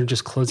 So they're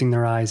just closing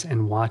their eyes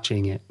and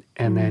watching it.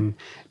 and then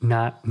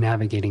not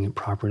navigating it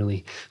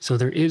properly. So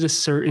there is a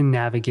certain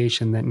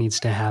navigation that needs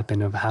to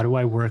happen of how do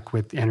I work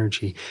with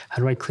energy?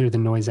 How do I clear the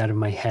noise out of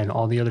my head,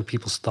 all the other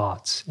people's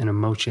thoughts and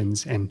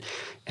emotions and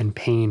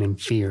pain and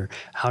fear?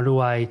 How do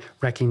I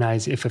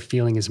recognize if a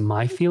feeling is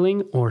my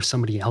feeling or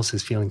somebody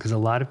else's feeling? Because a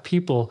lot of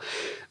people,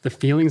 the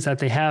feelings that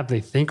they have,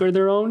 they think are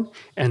their own,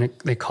 and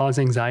they cause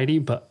anxiety.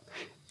 But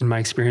in my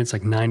experience,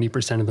 like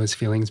 90% of those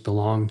feelings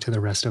belong to the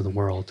rest of the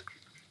world.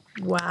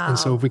 Wow. And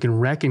so if we can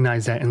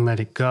recognize that and let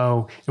it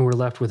go, and we're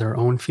left with our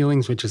own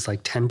feelings, which is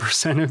like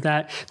 10% of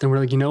that, then we're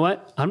like, you know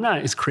what? I'm not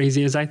as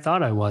crazy as I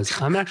thought I was.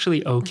 I'm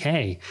actually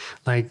okay.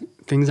 Like,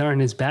 things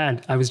aren't as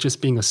bad. I was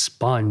just being a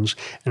sponge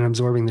and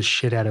absorbing the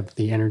shit out of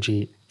the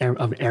energy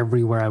of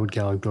everywhere I would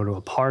go. I'd go to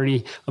a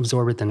party,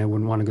 absorb it, then I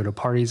wouldn't want to go to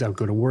parties. I would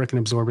go to work and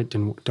absorb it,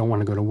 don't want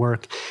to go to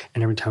work.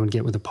 And every time I'd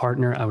get with a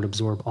partner, I would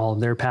absorb all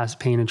of their past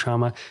pain and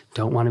trauma,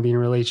 don't want to be in a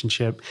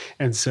relationship.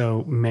 And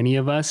so many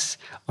of us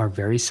are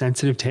very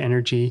sensitive to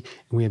energy,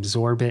 and we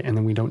absorb it, and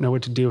then we don't know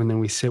what to do. And then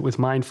we sit with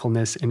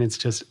mindfulness, and it's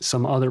just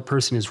some other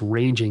person is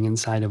raging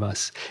inside of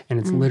us, and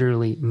it's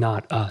literally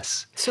not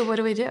us. So what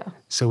do we do?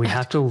 So we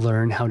have to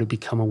learn how to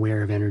become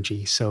aware of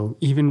energy. So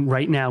even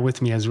right now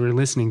with me, as we're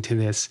listening to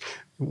this,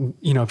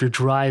 you know, if you're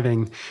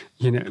driving,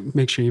 you know,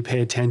 make sure you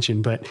pay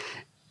attention, but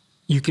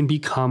you can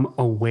become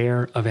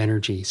aware of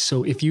energy.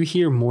 So if you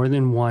hear more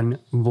than one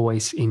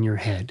voice in your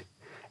head,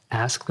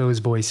 ask those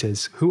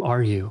voices, who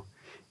are you?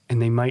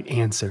 And they might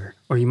answer,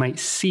 or you might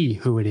see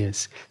who it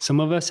is. Some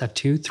of us have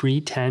 2,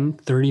 3, 10,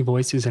 30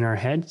 voices in our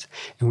heads,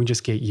 and we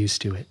just get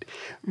used to it.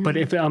 But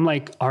if I'm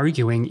like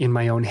arguing in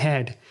my own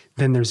head,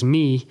 then there's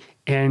me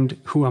and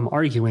who I'm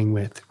arguing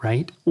with,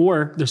 right?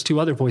 Or there's 2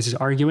 other voices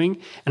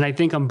arguing, and I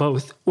think I'm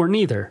both or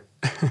neither.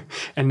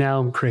 And now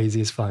I'm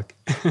crazy as fuck.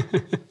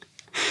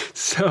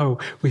 So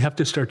we have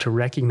to start to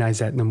recognize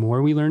that. And the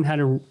more we learn how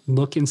to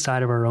look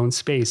inside of our own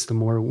space, the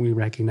more we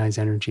recognize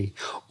energy.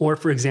 Or,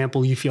 for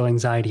example, you feel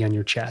anxiety on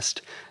your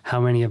chest.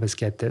 How many of us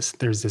get this?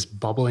 There's this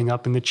bubbling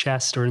up in the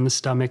chest or in the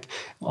stomach.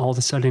 All of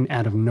a sudden,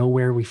 out of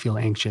nowhere, we feel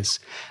anxious.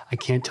 I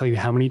can't tell you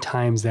how many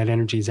times that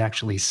energy is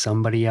actually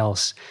somebody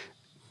else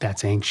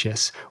that's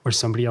anxious, or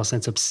somebody else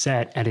that's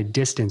upset at a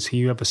distance who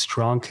you have a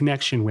strong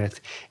connection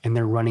with, and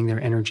they're running their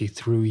energy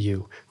through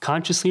you,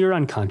 consciously or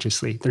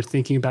unconsciously. They're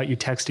thinking about you,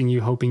 texting you,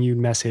 hoping you'd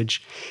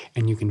message,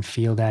 and you can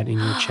feel that in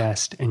your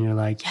chest, and you're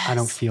like, yes. I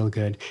don't feel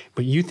good.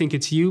 But you think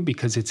it's you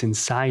because it's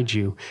inside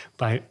you.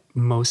 But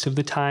most of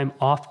the time,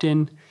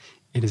 often,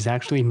 it is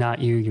actually not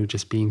you. You're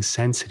just being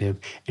sensitive.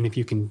 And if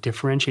you can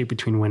differentiate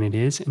between when it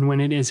is and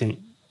when it isn't,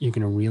 you're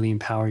going to really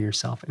empower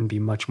yourself and be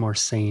much more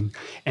sane.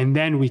 And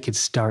then we could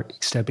start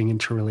stepping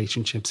into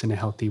relationships in a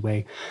healthy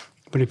way.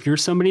 But if you're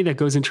somebody that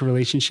goes into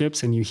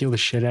relationships and you heal the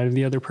shit out of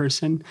the other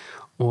person,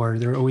 or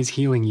they're always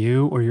healing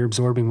you, or you're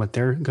absorbing what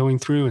they're going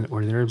through,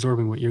 or they're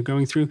absorbing what you're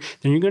going through,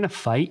 then you're going to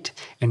fight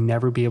and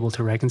never be able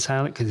to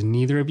reconcile it, because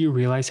neither of you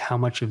realize how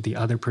much of the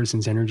other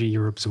person's energy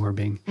you're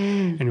absorbing.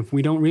 And if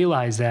we don't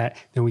realize that,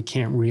 then we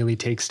can't really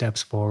take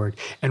steps forward.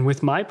 And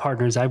with my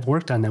partners, I've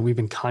worked on that. We've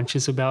been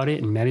conscious about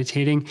it and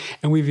meditating,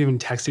 and we've even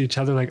texted each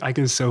other like, I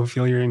can so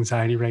feel your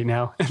anxiety right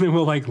now. And then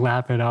we'll like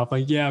laugh it off.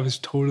 Like, yeah, I was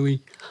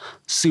totally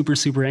super,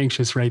 super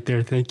anxious right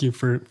there. Thank you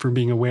for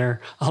being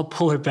aware. I'll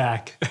pull it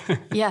back.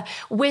 Yeah.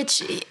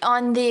 Which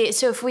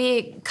so if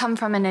we come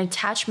from an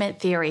attachment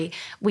theory,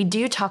 we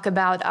do talk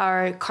about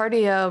our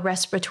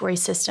cardiorespiratory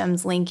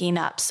systems linking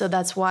up. So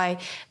that's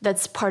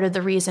part of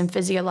the reason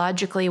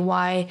physiologically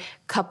why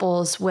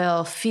couples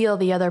will feel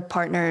the other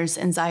partner's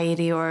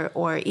anxiety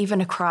or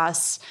even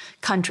across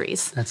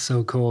countries. That's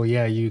so cool.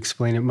 Yeah, you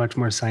explain it much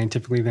more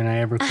scientifically than I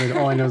ever could.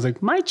 All I know is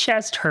like, my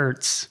chest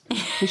hurts.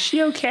 Is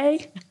she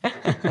okay?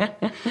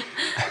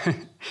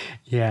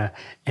 Yeah.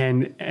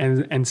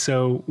 And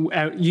so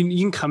you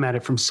can come at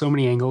it from so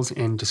many angles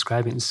and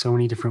describe it in so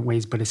many different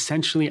ways. But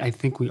essentially, I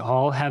think we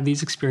all have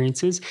these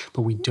experiences,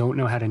 but we don't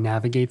know how to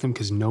navigate them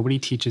because nobody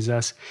teaches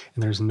us,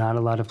 and there's not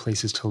a lot of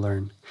places to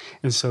learn.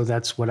 And so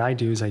that's what I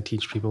do, is I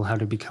teach people how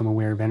to become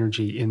aware of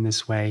energy in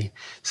this way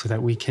so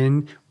that we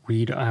can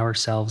read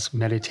ourselves,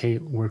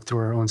 meditate, work through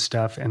our own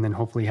stuff, and then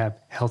hopefully have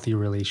healthy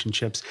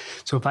relationships.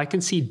 So if I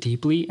can see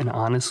deeply and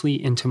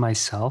honestly into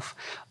myself,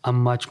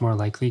 I'm much more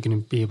likely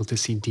going to be able to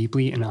see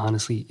deeply and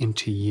honestly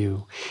into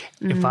you.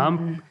 If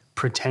I'm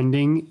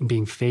pretending,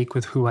 being fake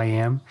with who I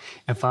am,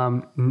 if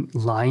I'm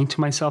lying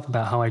to myself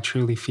about how I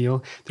truly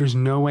feel, there's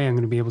no way I'm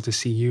going to be able to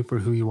see you for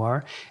who you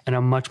are. And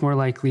I'm much more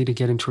likely to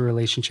get into a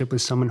relationship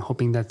with someone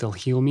hoping that they'll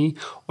heal me,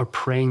 or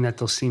praying that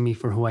they'll see me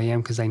for who I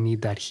am because I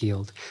need that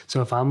healed.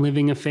 So if I'm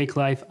living a fake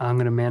life, I'm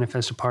going to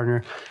manifest a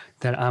partner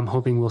that I'm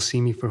hoping will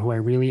see me for who I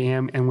really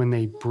am. And when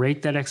they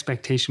break that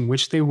expectation,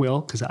 which they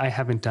will, because I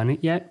haven't done it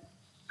yet,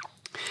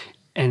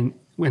 and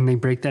when they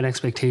break that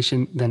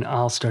expectation, then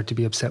I'll start to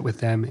be upset with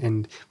them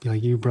and be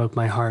like, you broke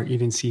my heart. You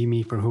didn't see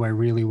me for who I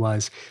really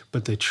was.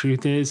 But the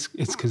truth is,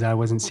 it's because I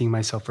wasn't seeing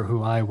myself for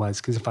who I was.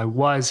 Because if I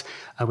was,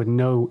 I would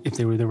know if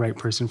they were the right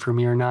person for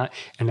me or not.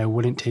 And I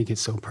wouldn't take it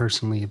so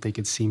personally if they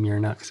could see me or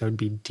not, because I would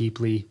be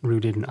deeply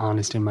rooted and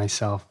honest in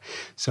myself.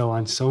 So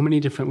on so many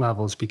different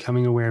levels,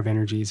 becoming aware of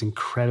energy is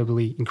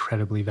incredibly,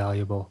 incredibly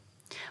valuable.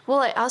 Well,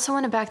 I also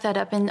want to back that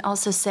up and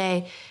also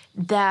say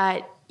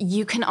that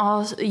you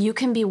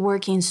can be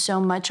working so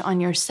much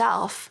on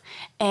yourself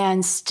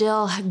and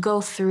still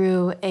go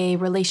through a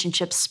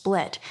relationship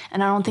split.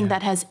 And I don't think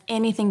that has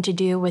anything to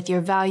do with your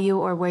value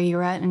or where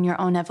you're at in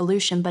your own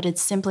evolution, but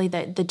it's simply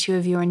that the two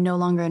of you are no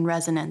longer in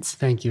resonance.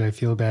 Thank you. I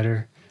feel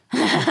better.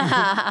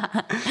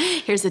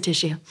 Here's the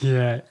tissue.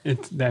 Yeah,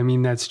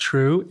 that's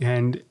true.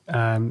 And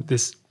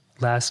this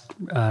last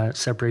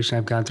separation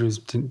I've gone through has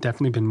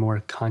definitely been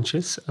more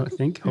conscious, I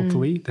think,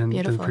 hopefully, than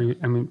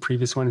the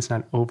previous one. It's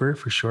not over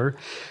for sure,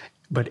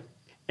 but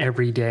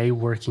every day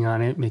working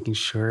on it, making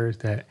sure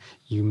that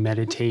you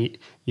meditate,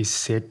 you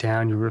sit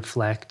down, you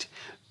reflect.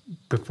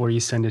 Before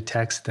you send a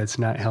text that's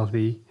not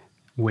healthy,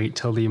 wait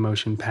till the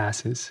emotion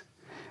passes.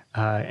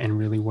 And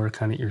really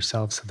work on it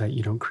yourself so that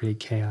you don't create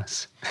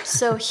chaos.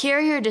 So here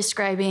you're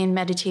describing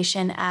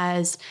meditation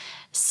as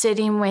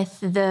sitting with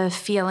the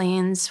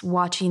feelings,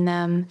 watching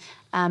them,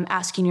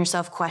 asking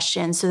yourself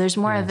questions. So there's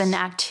more of an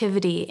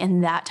activity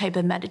in that type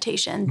of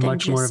meditation.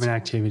 Much more of an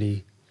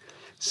activity.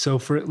 So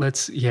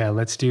let's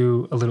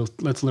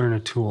learn a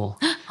tool.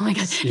 Oh my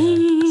God.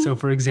 Yeah. So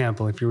for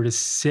example, if you were to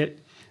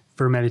sit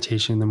for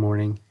meditation in the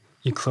morning,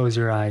 you close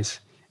your eyes,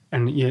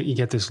 and you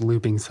get this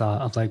looping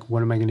thought of like,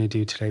 what am I going to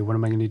do today? What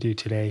am I going to do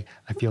today?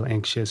 I feel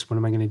anxious. What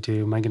am I going to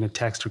do? Am I going to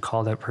text or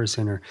call that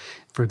person? Or,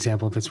 for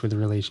example, if it's with a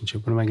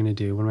relationship, what am I going to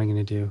do? What am I going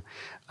to do?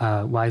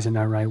 Why is it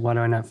not right? Why do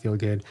I not feel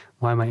good?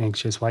 Why am I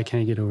anxious? Why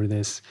can't I get over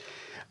this?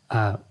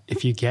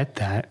 If you get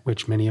that,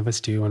 which many of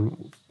us do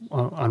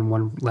on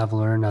one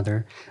level or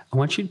another, I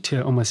want you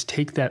to almost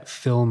take that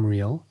film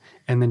reel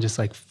and then just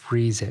like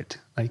freeze it.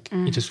 Like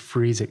you just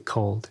freeze it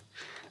cold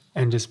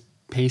and just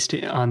paste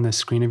it on the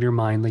screen of your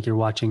mind like you're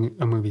watching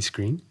a movie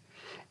screen.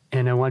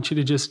 And I want you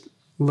to just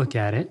look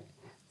at it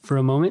for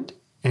a moment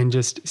and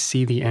just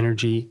see the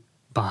energy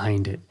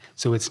behind it.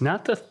 So it's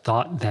not the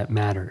thought that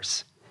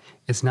matters.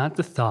 It's not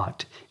the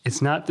thought.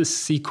 It's not the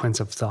sequence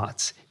of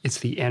thoughts. It's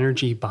the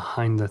energy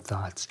behind the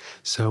thoughts.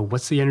 So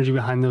what's the energy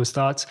behind those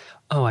thoughts?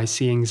 Oh, I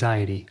see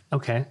anxiety.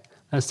 Okay,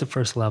 that's the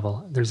first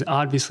level. There's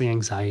obviously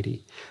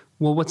anxiety.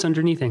 Well, what's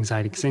underneath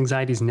anxiety? Because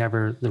anxiety is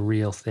never the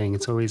real thing.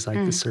 It's always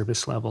like the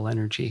surface level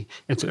energy.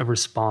 It's a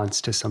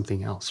response to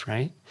something else,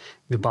 right?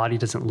 The body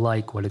doesn't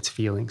like what it's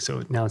feeling,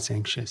 so now it's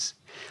anxious.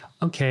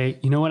 Okay,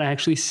 you know what? I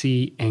actually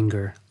see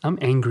anger. I'm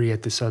angry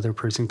at this other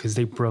person because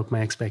they broke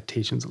my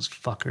expectations, those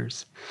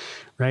fuckers,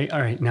 right?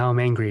 All right, now I'm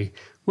angry.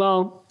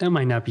 Well, that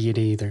might not be it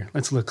either.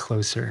 Let's look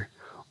closer.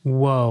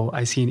 Whoa,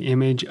 I see an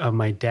image of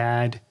my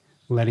dad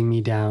letting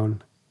me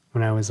down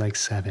when I was like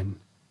 7.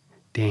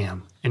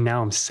 Damn, and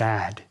now I'm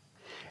sad.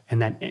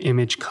 And that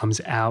image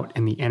comes out,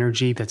 and the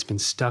energy that's been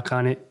stuck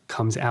on it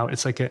comes out.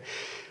 It's like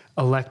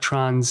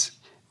electrons,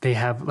 they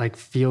have like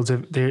fields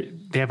of, they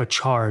have a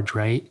charge,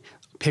 right?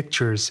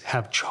 Pictures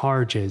have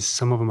charges.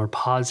 Some of them are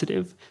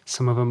positive,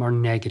 some of them are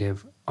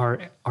negative.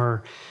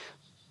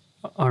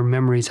 Our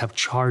memories have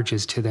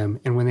charges to them.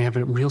 And when they have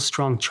a real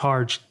strong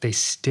charge, they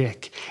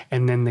stick.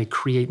 And then they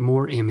create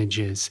more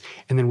images.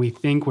 And then we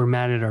think we're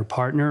mad at our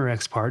partner or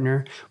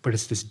ex-partner, but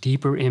it's this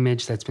deeper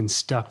image that's been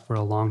stuck for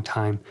a long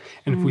time.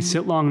 And if we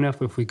sit long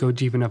enough, if we go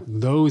deep enough,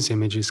 those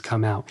images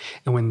come out.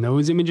 And when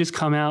those images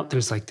come out,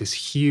 there's like this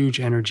huge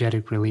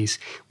energetic release.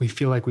 We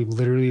feel like we've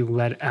literally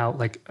let out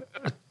like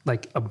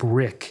a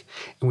brick,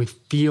 and we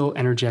feel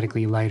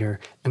energetically lighter.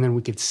 And then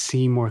we could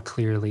see more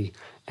clearly,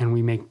 and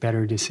we make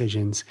better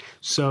decisions.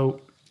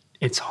 So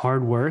it's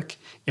hard work.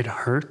 It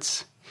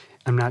hurts.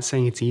 I'm not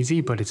saying it's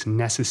easy, but it's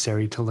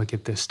necessary to look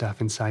at this stuff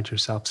inside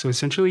yourself. So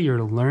essentially,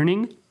 you're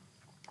learning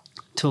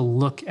to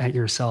look at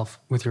yourself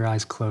with your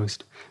eyes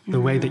closed, the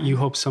way that you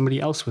hope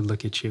somebody else would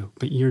look at you,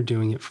 but you're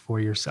doing it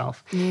for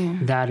yourself. Yeah.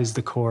 That is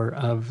the core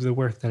of the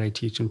work that I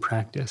teach and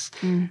practice.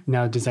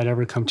 Now, does that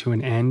ever come to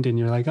an end and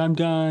you're like, I'm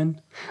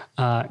done?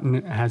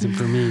 It hasn't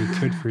for me,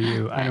 could for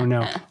you. I don't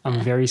know.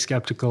 I'm very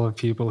skeptical of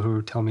people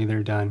who tell me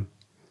they're done.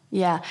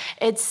 Yeah,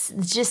 it's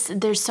just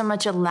there's so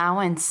much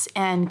allowance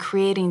and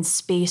creating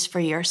space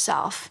for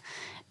yourself.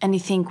 And you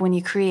think when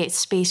you create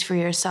space for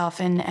yourself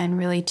and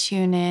really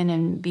tune in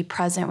and be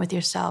present with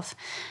yourself,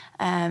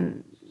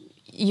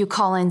 you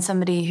call in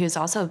somebody who's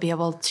also be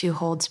able to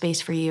hold space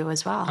for you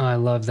as well. Oh, I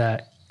love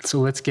that. So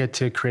let's get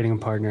to creating a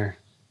partner.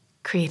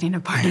 Creating a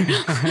partner.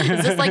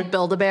 Is this like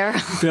Build-A-Bear?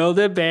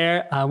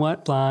 Build-A-Bear. I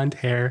want blonde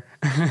hair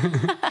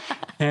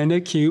and a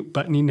cute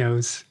buttonny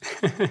nose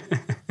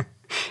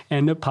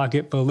and a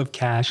pocket full of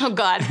cash. Oh,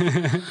 God.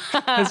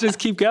 Let's just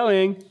keep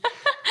going.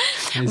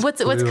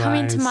 What's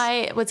coming to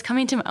my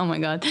oh my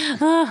God.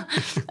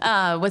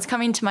 What's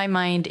coming to my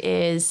mind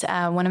is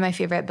one of my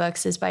favorite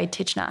books is by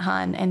Thich Nhat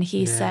Hanh, and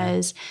he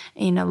says,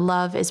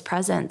 love is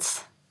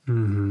presence.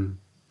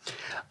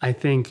 I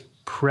think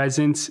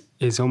presence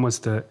is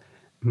almost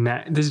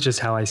this is just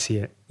how I see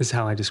it. This is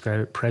how I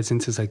describe it.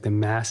 Presence is like the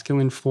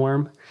masculine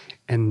form,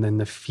 and then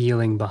the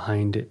feeling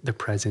behind it, the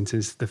presence,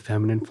 is the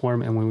feminine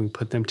form. And when we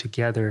put them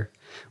together,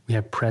 we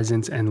have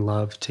presence and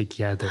love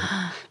together.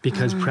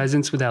 Because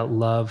presence without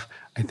love,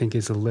 I think,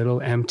 is a little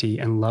empty,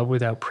 and love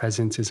without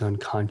presence is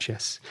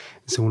unconscious.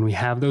 So when we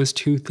have those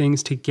two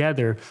things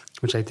together,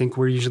 which I think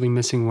we're usually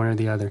missing one or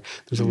the other,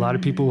 there's a lot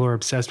of people who are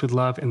obsessed with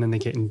love, and then they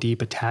get in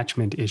deep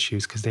attachment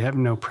issues because they have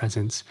no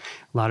presence.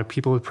 A lot of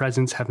people with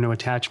presence have no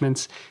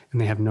attachments,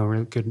 and they have no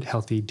real good,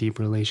 healthy, deep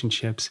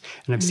relationships.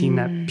 And I've seen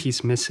that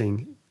piece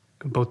missing,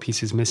 both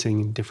pieces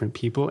missing in different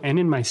people and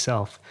in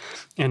myself.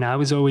 And I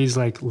was always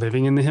like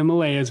living in the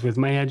Himalayas with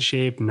my head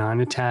shaved,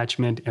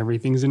 non-attachment,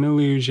 everything's an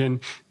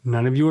illusion.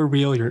 None of you are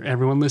real.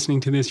 Everyone listening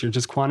to this, you're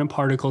just quantum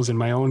particles in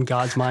my own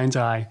God's mind's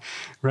eye,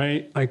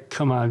 right? Like,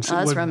 come on. So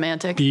that's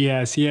romantic.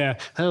 BS, yeah.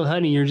 Oh,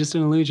 honey, you're just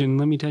an illusion.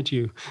 Let me touch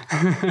you.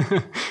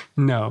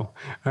 No,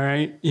 all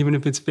right? Even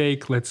if it's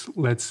fake, let's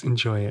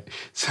enjoy it.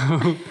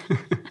 So...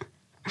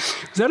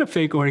 Was that a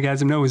fake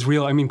orgasm? No, it was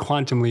real. I mean,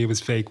 quantumly it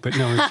was fake, but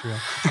no, it's real.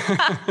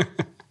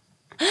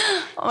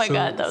 Oh my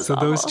God, that was so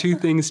awful. Those two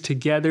things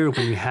together,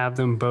 when you have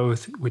them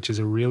both, which is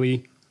a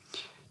really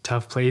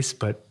tough place,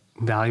 but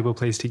valuable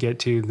place to get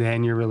to,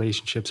 then your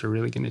relationships are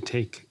really going to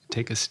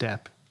take a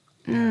step.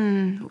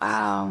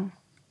 Wow.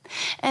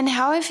 And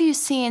how have you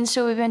seen,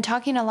 so we've been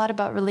talking a lot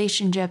about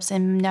relationships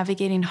and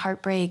navigating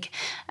heartbreak.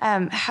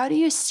 How do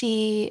you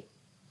see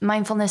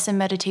mindfulness and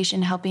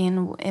meditation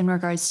helping in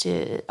regards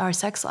to our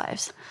sex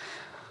lives?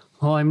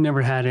 Well, I've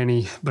never had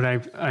any, but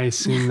I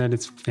assume that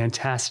it's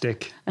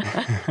fantastic.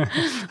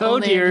 Oh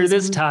Only dear,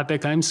 this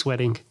topic, I'm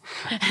sweating.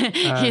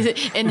 He's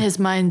in his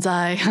mind's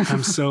eye.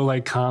 I'm so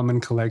like calm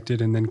and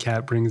collected, and then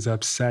Kat brings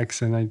up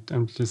sex, and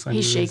I'm just like,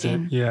 he's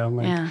shaking. Yeah, I'm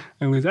like, Yeah.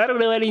 I don't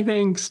know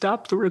anything.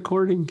 Stop the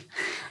recording.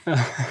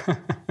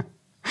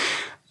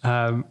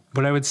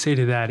 What I would say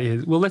to that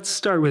is, well, let's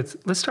start with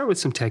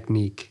some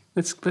technique.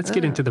 Let's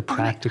get into the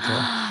practical.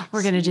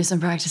 We're gonna do some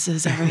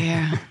practices over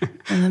here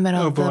in the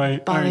middle of the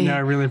Bali all right, now I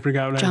really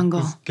forgot what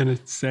jungle. I was gonna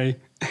say.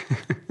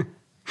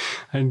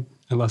 I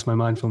lost my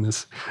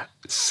mindfulness.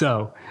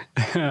 So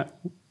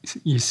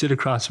you sit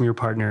across from your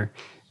partner.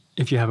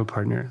 If you have a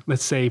partner,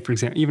 let's say, for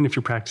example, even if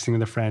you're practicing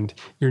with a friend,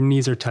 your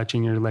knees are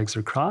touching, your legs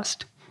are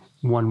crossed.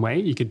 One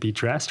way, you could be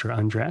dressed or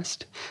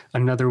undressed.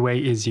 Another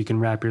way is you can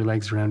wrap your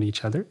legs around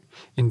each other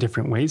in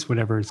different ways,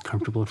 whatever is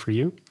comfortable for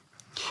you.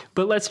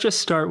 But let's just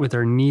start with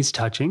our knees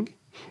touching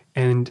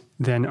and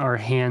then our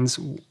hands.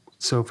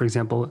 So for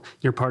example,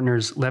 your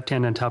partner's left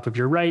hand on top of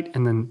your right,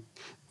 and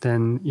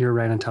then your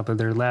right on top of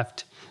their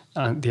left,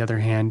 the other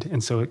hand.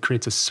 And so it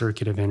creates a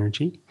circuit of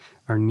energy.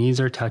 Our knees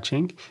are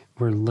touching.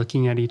 We're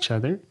looking at each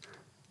other.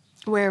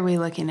 Where are we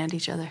looking at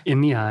each other? In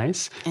the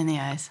eyes. In the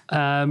eyes.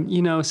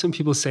 Some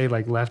people say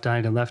like left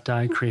eye to left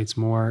eye creates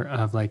more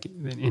of like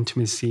an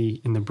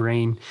intimacy in the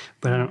brain,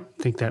 but I don't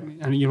think that,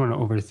 you don't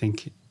want to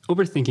overthink.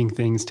 Overthinking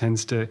things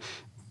tends to,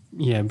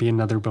 be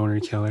another boner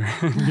killer.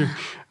 You're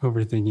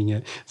overthinking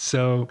it.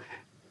 So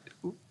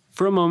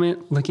for a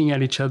moment, looking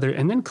at each other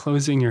and then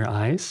closing your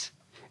eyes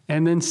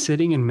and then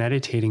sitting and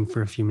meditating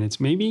for a few minutes,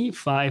 maybe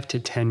 5 to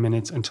 10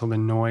 minutes until the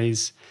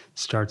noise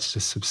starts to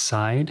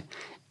subside,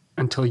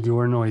 until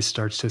your noise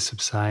starts to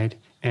subside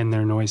and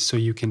their noise, so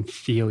you can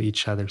feel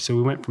each other. So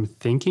we went from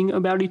thinking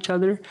about each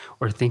other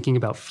or thinking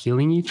about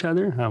feeling each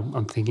other,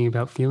 I'm thinking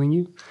about feeling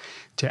you,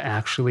 to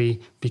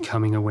actually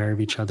becoming aware of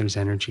each other's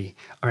energy.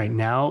 All right,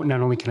 now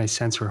not only can I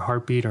sense her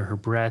heartbeat or her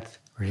breath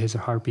or his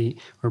heartbeat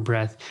or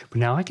breath, but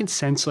now I can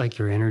sense like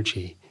your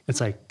energy.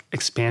 It's like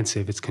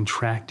expansive, it's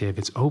contractive,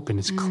 it's open,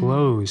 it's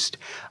closed.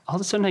 All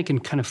of a sudden I can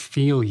kind of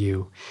feel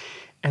you.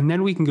 And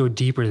then we can go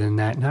deeper than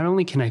that. Not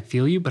only can I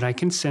feel you, but I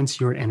can sense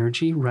your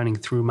energy running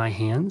through my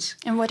hands.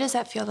 And what does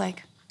that feel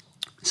like?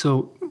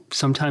 So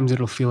sometimes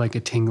it'll feel like a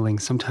tingling.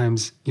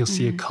 Sometimes you'll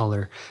see a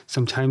color.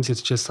 Sometimes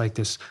it's just like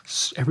this.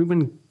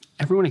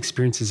 Everyone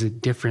experiences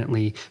it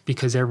differently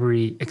because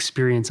every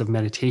experience of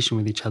meditation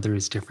with each other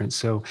is different.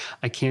 So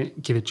I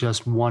can't give it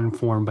just one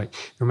form, but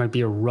there might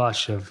be a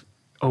rush of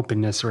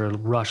openness or a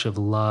rush of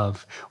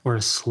love or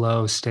a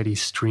slow, steady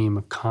stream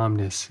of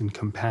calmness and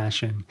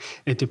compassion.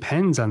 It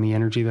depends on the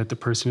energy that the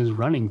person is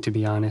running, to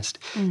be honest.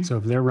 So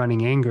if they're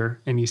running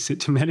anger and you sit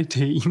to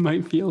meditate, you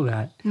might feel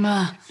that.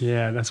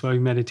 Yeah, that's why we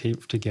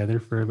meditate together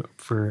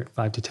for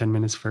 5 to 10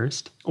 minutes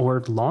first,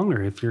 or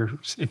longer if you're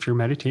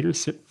meditators,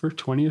 sit for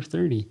 20 or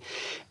 30.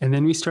 And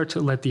then we start to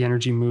let the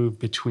energy move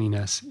between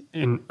us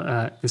in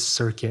this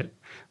circuit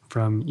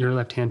from your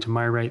left hand to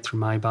my right, through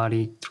my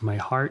body, through my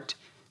heart,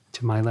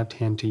 to my left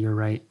hand to your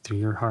right, through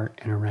your heart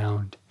and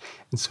around.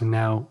 And so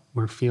now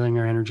we're feeling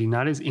our energy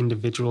not as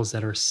individuals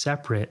that are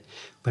separate,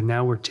 but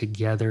now we're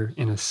together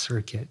in a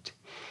circuit.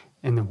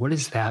 And then what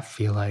does that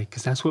feel like?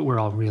 Because that's what we're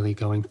all really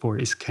going for,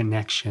 is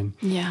connection.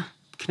 Yeah.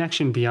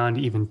 Connection beyond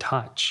even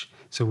touch.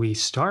 So we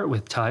start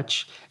with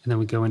touch, and then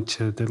we go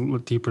into the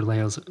deeper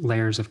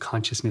layers of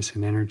consciousness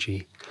and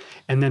energy.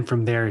 And then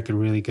from there, it can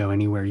really go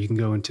anywhere. You can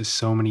go into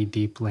so many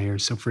deep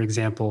layers. So for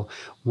example,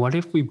 what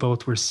if we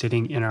both were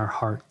sitting in our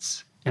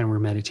hearts and we're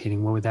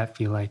meditating? What would that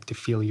feel like, to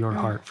feel your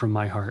heart from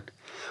my heart?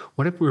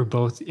 What if we were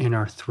both in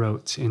our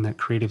throats, in that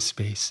creative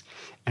space,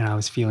 and I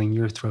was feeling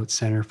your throat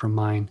center from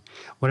mine?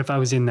 What if I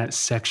was in that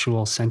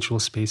sexual, sensual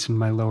space in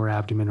my lower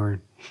abdomen, or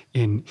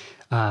in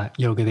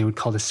yoga, they would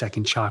call the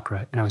second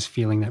chakra, and I was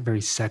feeling that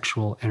very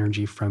sexual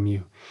energy from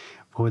you?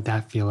 What would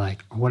that feel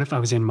like? Or what if I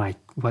was in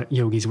what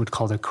yogis would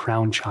call the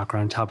crown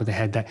chakra on top of the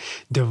head, that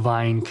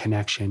divine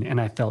connection,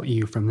 and I felt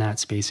you from that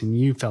space and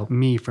you felt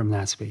me from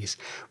that space?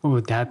 What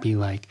would that be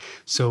like?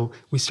 So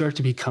we start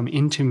to become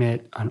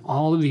intimate on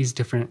all of these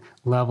different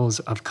levels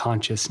of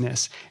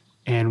consciousness,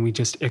 and we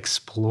just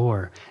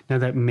explore. Now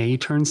that may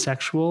turn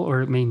sexual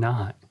or it may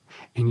not,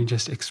 and you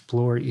just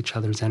explore each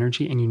other's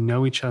energy, and you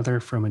know each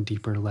other from a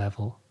deeper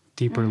level,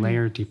 deeper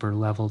layer, deeper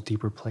level,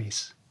 deeper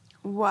place.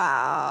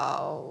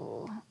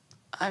 Wow.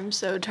 I'm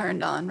so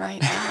turned on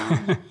right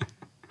now.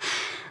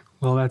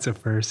 Well, that's a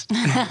first.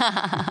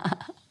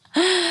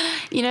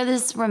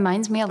 This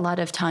reminds me a lot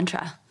of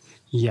Tantra.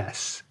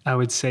 Yes, I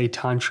would say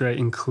Tantra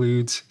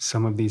includes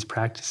some of these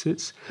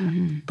practices,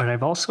 but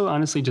I've also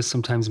honestly just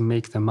sometimes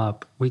make them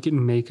up. We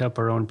can make up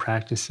our own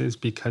practices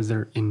because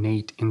they're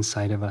innate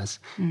inside of us,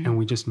 and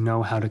we just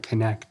know how to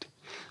connect.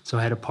 So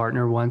I had a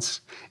partner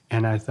once,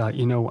 and I thought,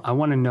 I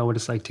want to know what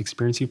it's like to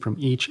experience you from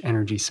each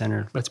energy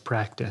center. Let's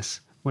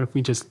practice. What if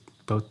we just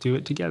both do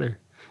it together?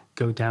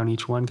 Go down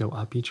each one, go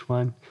up each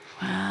one.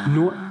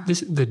 Wow.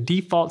 The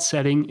default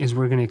setting is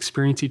we're going to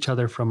experience each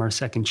other from our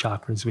second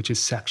chakras, which is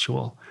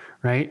sexual,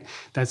 right?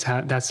 That's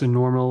the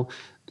normal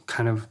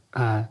kind of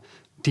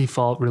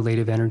default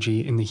relative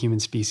energy in the human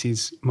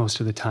species most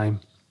of the time.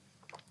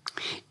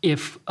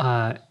 If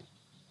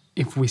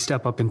we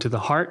step up into the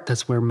heart,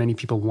 that's where many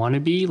people want to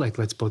be. Like,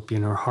 let's both be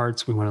in our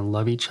hearts. We want to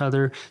love each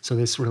other. So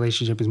this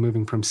relationship is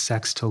moving from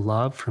sex to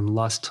love, from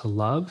lust to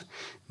love.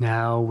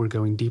 Now we're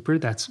going deeper.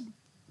 That's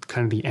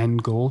kind of the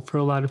end goal for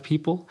a lot of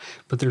people.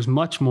 But there's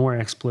much more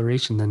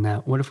exploration than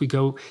that. What if we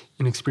go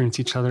and experience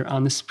each other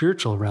on the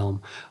spiritual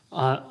realm,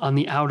 on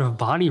the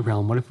out-of-body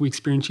realm? What if we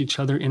experience each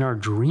other in our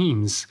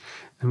dreams?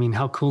 I mean,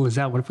 how cool is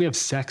that? What if we have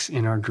sex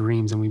in our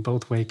dreams and we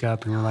both wake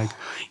up and we're like,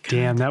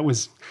 damn, I'm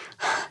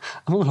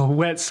a little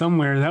wet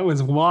somewhere. That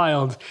was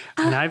wild.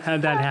 And I've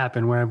had that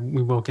happen where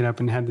we've woken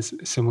up and had this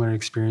similar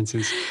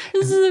experiences.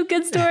 This is a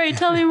good story.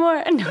 Tell me more.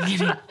 No, I'm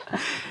kidding.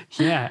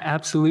 Yeah,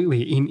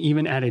 absolutely.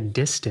 Even at a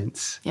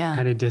distance. Yeah.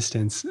 At a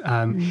distance.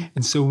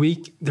 And so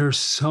there's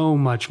so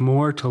much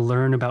more to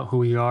learn about who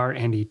we are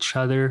and each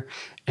other.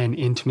 And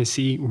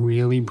intimacy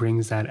really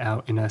brings that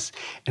out in us.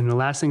 And the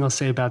last thing I'll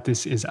say about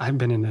this is I've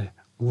been in a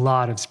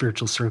lot of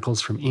spiritual circles,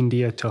 from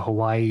India to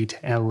Hawaii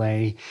to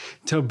LA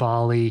to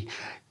Bali.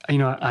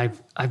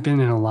 I've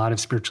been in a lot of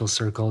spiritual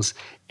circles,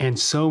 and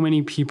so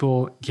many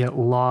people get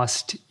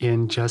lost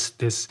in just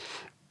this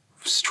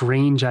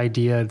strange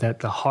idea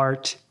that the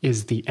heart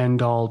is the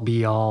end all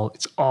be all.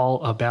 It's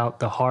all about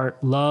the heart.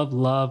 Love,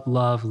 love,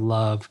 love,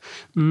 love.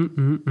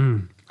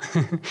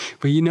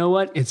 But you know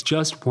what? It's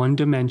just one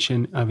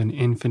dimension of an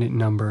infinite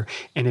number.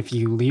 And if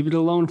you leave it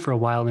alone for a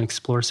while and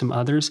explore some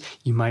others,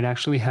 you might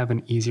actually have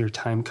an easier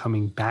time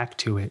coming back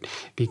to it,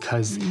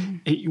 because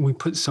we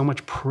put so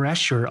much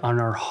pressure on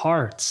our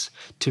hearts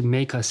to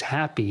make us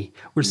happy.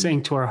 We're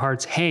saying to our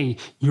hearts, hey,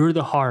 you're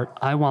the heart.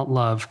 I want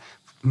love.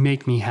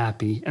 Make me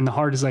happy. And the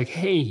heart is like,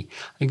 hey,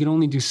 I can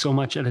only do so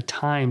much at a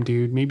time,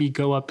 dude. Maybe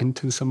go up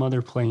into some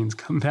other planes,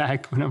 come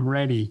back when I'm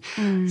ready.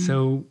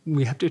 So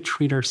we have to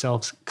treat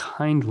ourselves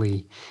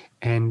kindly,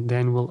 and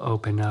then we'll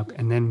open up.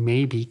 And then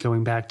maybe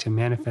going back to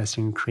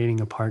manifesting and creating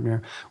a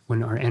partner,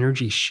 when our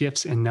energy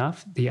shifts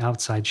enough, the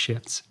outside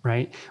shifts,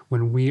 right?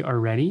 When we are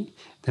ready,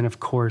 then of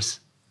course,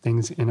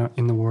 things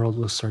in the world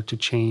will start to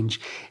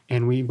change.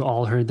 And we've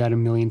all heard that a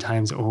million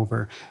times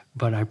over.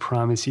 But I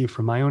promise you,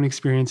 from my own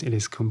experience, it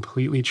is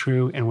completely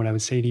true. And what I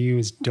would say to you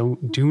is do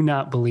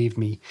not believe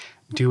me.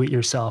 Do it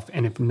yourself.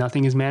 And if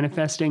nothing is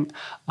manifesting,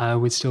 I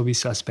would still be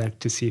suspect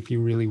to see if you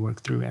really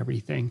work through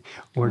everything,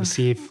 or to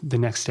see if the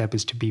next step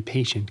is to be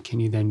patient. Can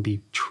you then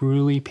be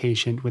truly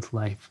patient with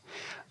life?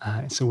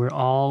 So we're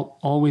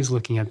always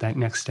looking at that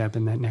next step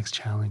and that next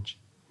challenge.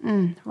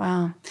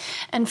 Wow.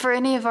 And for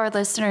any of our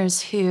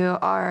listeners who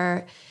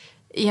are,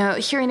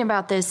 hearing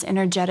about this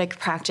energetic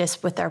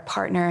practice with their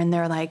partner, and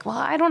they're like, well,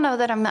 I don't know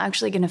that I'm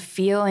actually going to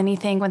feel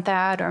anything with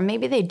that, or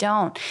maybe they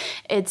don't.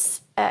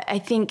 I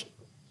think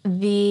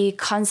the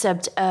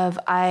concept of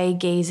eye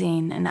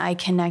gazing and eye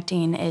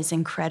connecting is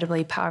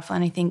incredibly powerful.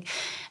 And I think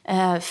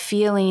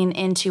feeling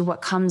into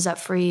what comes up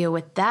for you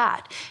with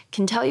that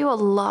can tell you a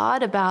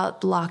lot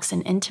about blocks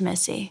in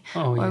intimacy,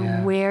 or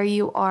where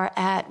you are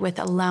at with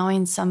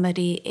allowing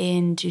somebody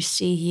in to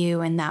see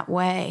you in that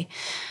way.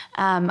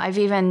 I've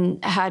even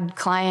had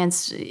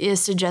clients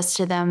suggest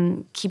to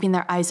them keeping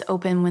their eyes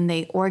open when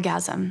they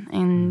orgasm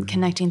and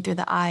connecting through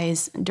the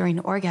eyes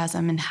during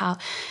orgasm, and how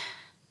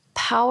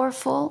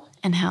powerful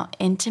and how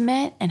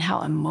intimate and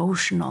how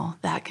emotional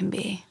that can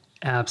be.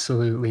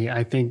 Absolutely.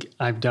 I think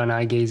I've done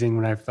eye gazing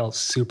when I felt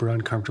super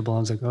uncomfortable. I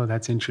was like, oh,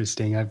 that's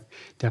interesting. I've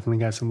definitely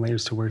got some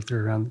layers to work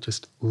through around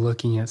just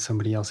looking at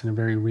somebody else in a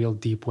very real,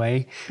 deep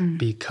way,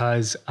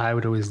 because I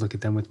would always look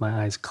at them with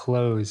my eyes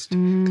closed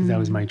because that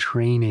was my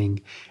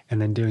training.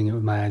 And then doing it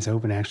with my eyes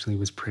open actually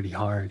was pretty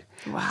hard.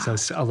 Wow.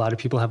 So a lot of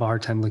people have a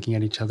hard time looking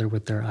at each other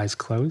with their eyes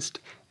closed,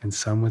 and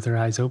some with their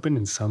eyes open,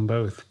 and some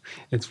both.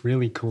 It's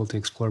really cool to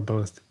explore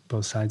both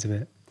sides of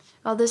it.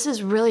 Well, this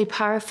is really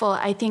powerful.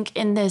 I think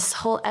in this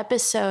whole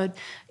episode,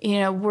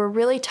 we're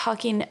really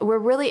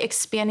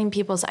expanding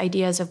people's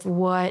ideas of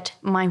what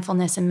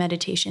mindfulness and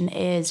meditation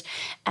is,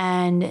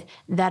 and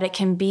that it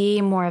can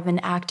be more of an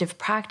active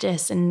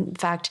practice. In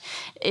fact,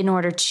 in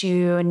order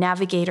to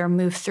navigate or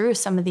move through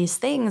some of these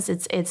things,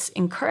 it's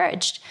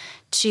encouraged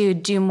to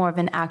do more of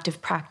an active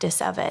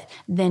practice of it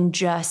than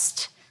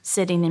just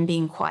sitting and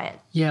being quiet.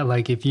 Yeah,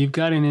 like if you've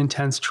got an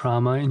intense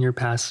trauma in your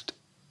past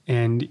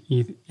and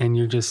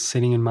you're just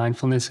sitting in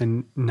mindfulness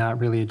and not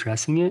really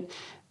addressing it,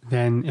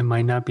 then it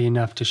might not be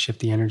enough to shift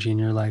the energy in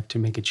your life to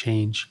make a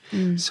change.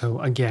 So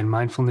again,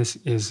 mindfulness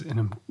is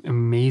an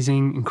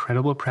amazing,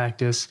 incredible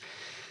practice.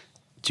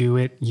 Do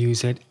it,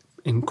 use it,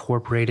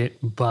 incorporate it,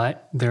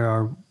 but there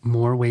are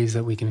more ways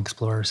that we can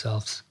explore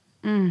ourselves.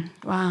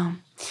 Wow.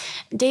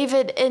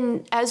 David,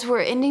 and as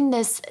we're ending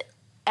this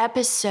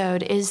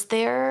episode, is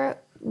there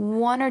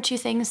one or two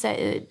things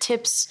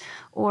tips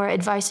or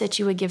advice that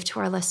you would give to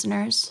our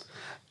listeners?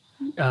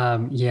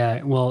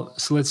 Well,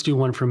 so let's do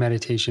one for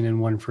meditation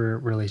and one for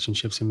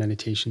relationships and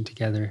meditation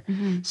together.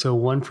 So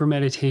one for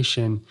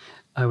meditation,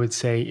 I would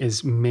say,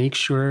 is make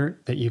sure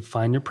that you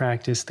find a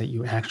practice that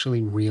you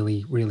actually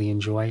really, really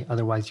enjoy.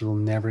 Otherwise, you will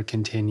never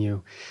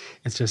continue.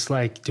 It's just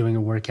like doing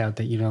a workout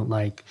that you don't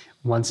like.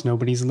 Once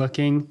nobody's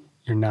looking,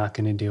 you're not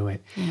going to do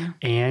it. Yeah.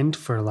 And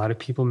for a lot of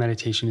people,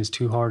 meditation is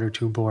too hard or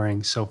too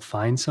boring. So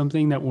find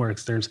something that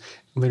works. There's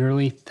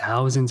literally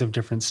thousands of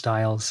different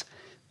styles.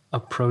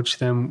 Approach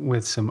them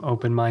with some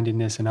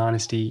open-mindedness and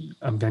honesty.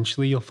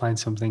 Eventually, you'll find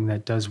something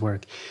that does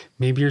work.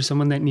 Maybe you're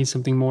someone that needs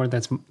something more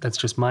that's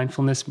just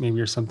mindfulness. Maybe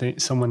you're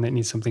someone that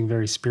needs something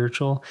very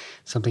spiritual,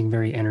 something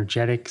very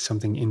energetic,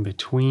 something in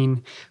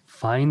between.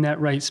 Find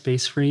that right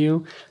space for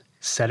you.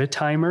 Set a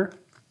timer.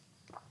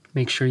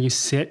 Make sure you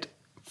sit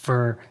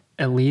for,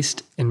 at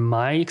least in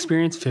my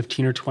experience,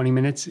 15 or 20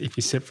 minutes. If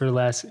you sit for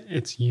less,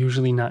 it's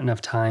usually not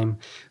enough time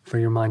for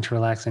your mind to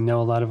relax. I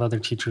know a lot of other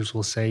teachers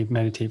will say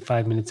meditate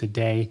 5 minutes a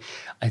day.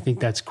 I think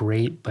that's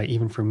great, but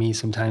even for me,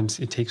 sometimes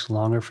it takes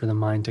longer for the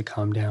mind to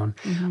calm down.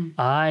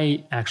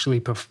 I actually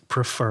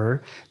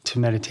prefer to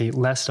meditate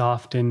less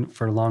often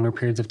for longer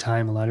periods of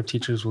time. A lot of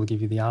teachers will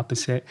give you the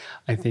opposite.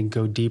 I think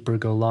go deeper,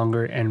 go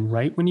longer, and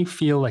right when you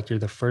feel like you're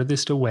the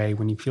furthest away,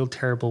 when you feel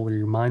terrible, where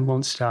your mind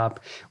won't stop,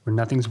 where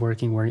nothing's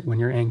working, when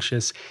you're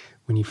anxious,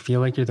 when you feel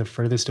like you're the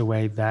furthest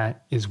away,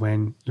 that is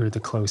when you're the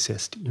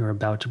closest. You're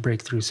about to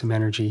break through some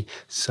energy.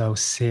 So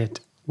sit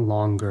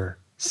longer,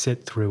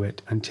 sit through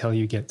it until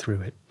you get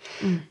through it.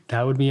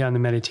 That would be on the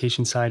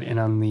meditation side. And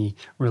on the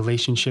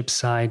relationship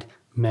side,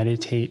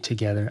 meditate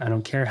together. I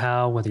don't care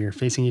how, whether you're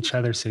facing each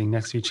other, sitting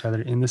next to each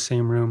other in the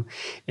same room.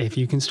 If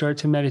you can start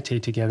to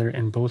meditate together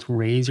and both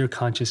raise your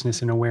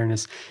consciousness and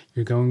awareness,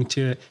 you're going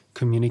to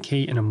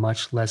communicate in a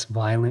much less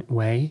violent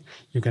way.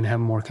 You're going to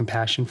have more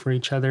compassion for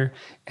each other,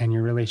 and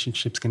your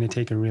relationship's going to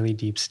take a really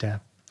deep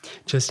step.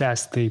 Just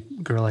ask the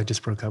girl I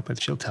just broke up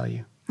with. She'll tell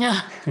you.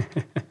 Yeah.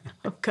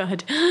 Oh,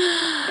 God.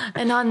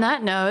 And on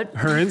that note,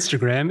 her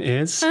Instagram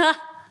is...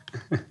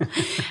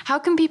 How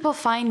can people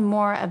find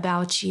more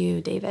about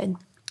you, David?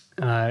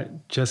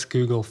 Just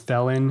Google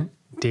Felon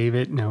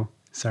David. No,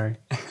 sorry.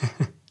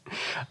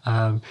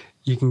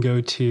 You can go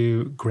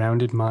to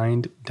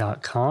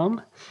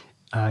groundedmind.com.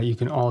 You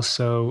can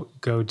also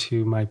go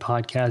to my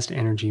podcast,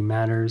 Energy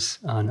Matters,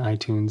 on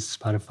iTunes,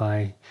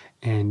 Spotify,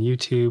 and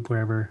YouTube,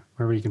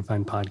 wherever you can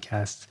find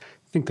podcasts.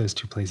 I think those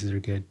two places are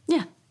good.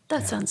 Yeah,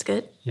 that sounds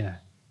good. Yeah.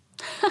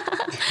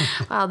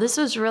 Wow, this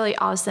was really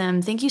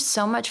awesome. Thank you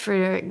so much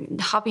for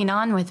hopping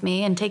on with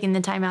me and taking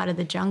the time out of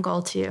the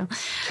jungle too.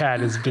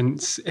 Kat, it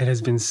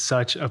has been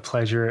such a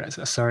pleasure.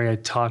 Sorry I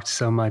talked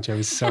so much. I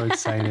was so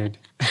excited.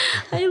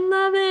 I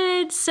love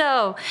it.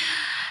 So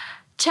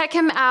check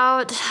him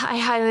out. I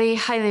highly,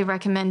 highly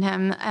recommend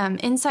him.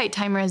 Insight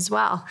Timer as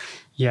well.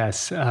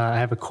 Yes, I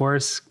have a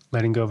course,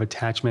 Letting Go of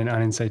Attachment,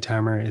 on Insight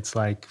Timer. It's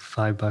like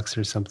 $5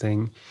 or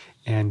something.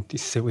 And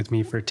sit with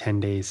me for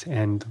 10 days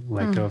and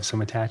let go of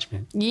some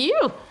attachment.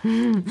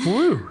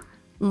 Woo!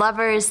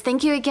 Lovers,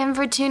 thank you again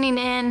for tuning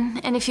in.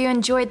 And if you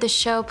enjoyed the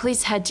show,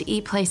 please head to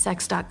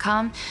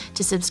eatplaysex.com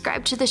to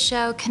subscribe to the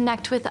show,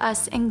 connect with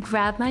us, and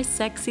grab my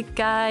sexy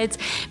guides,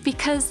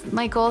 because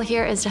my goal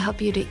here is to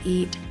help you to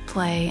eat,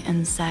 play,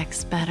 and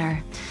sex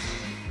better,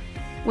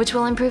 which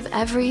will improve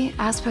every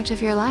aspect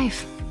of your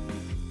life.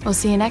 We'll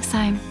see you next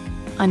time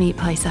on Eat,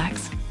 Play,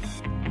 Sex.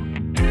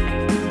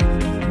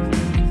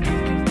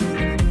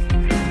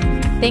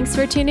 Thanks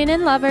for tuning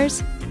in,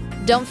 lovers.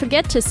 Don't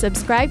forget to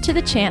subscribe to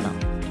the channel.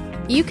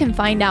 You can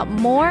find out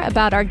more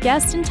about our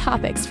guests and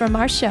topics from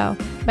our show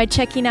by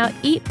checking out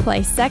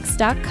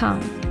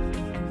eatplaysex.com.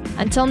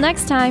 Until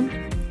next time,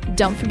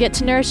 don't forget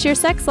to nourish your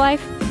sex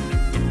life.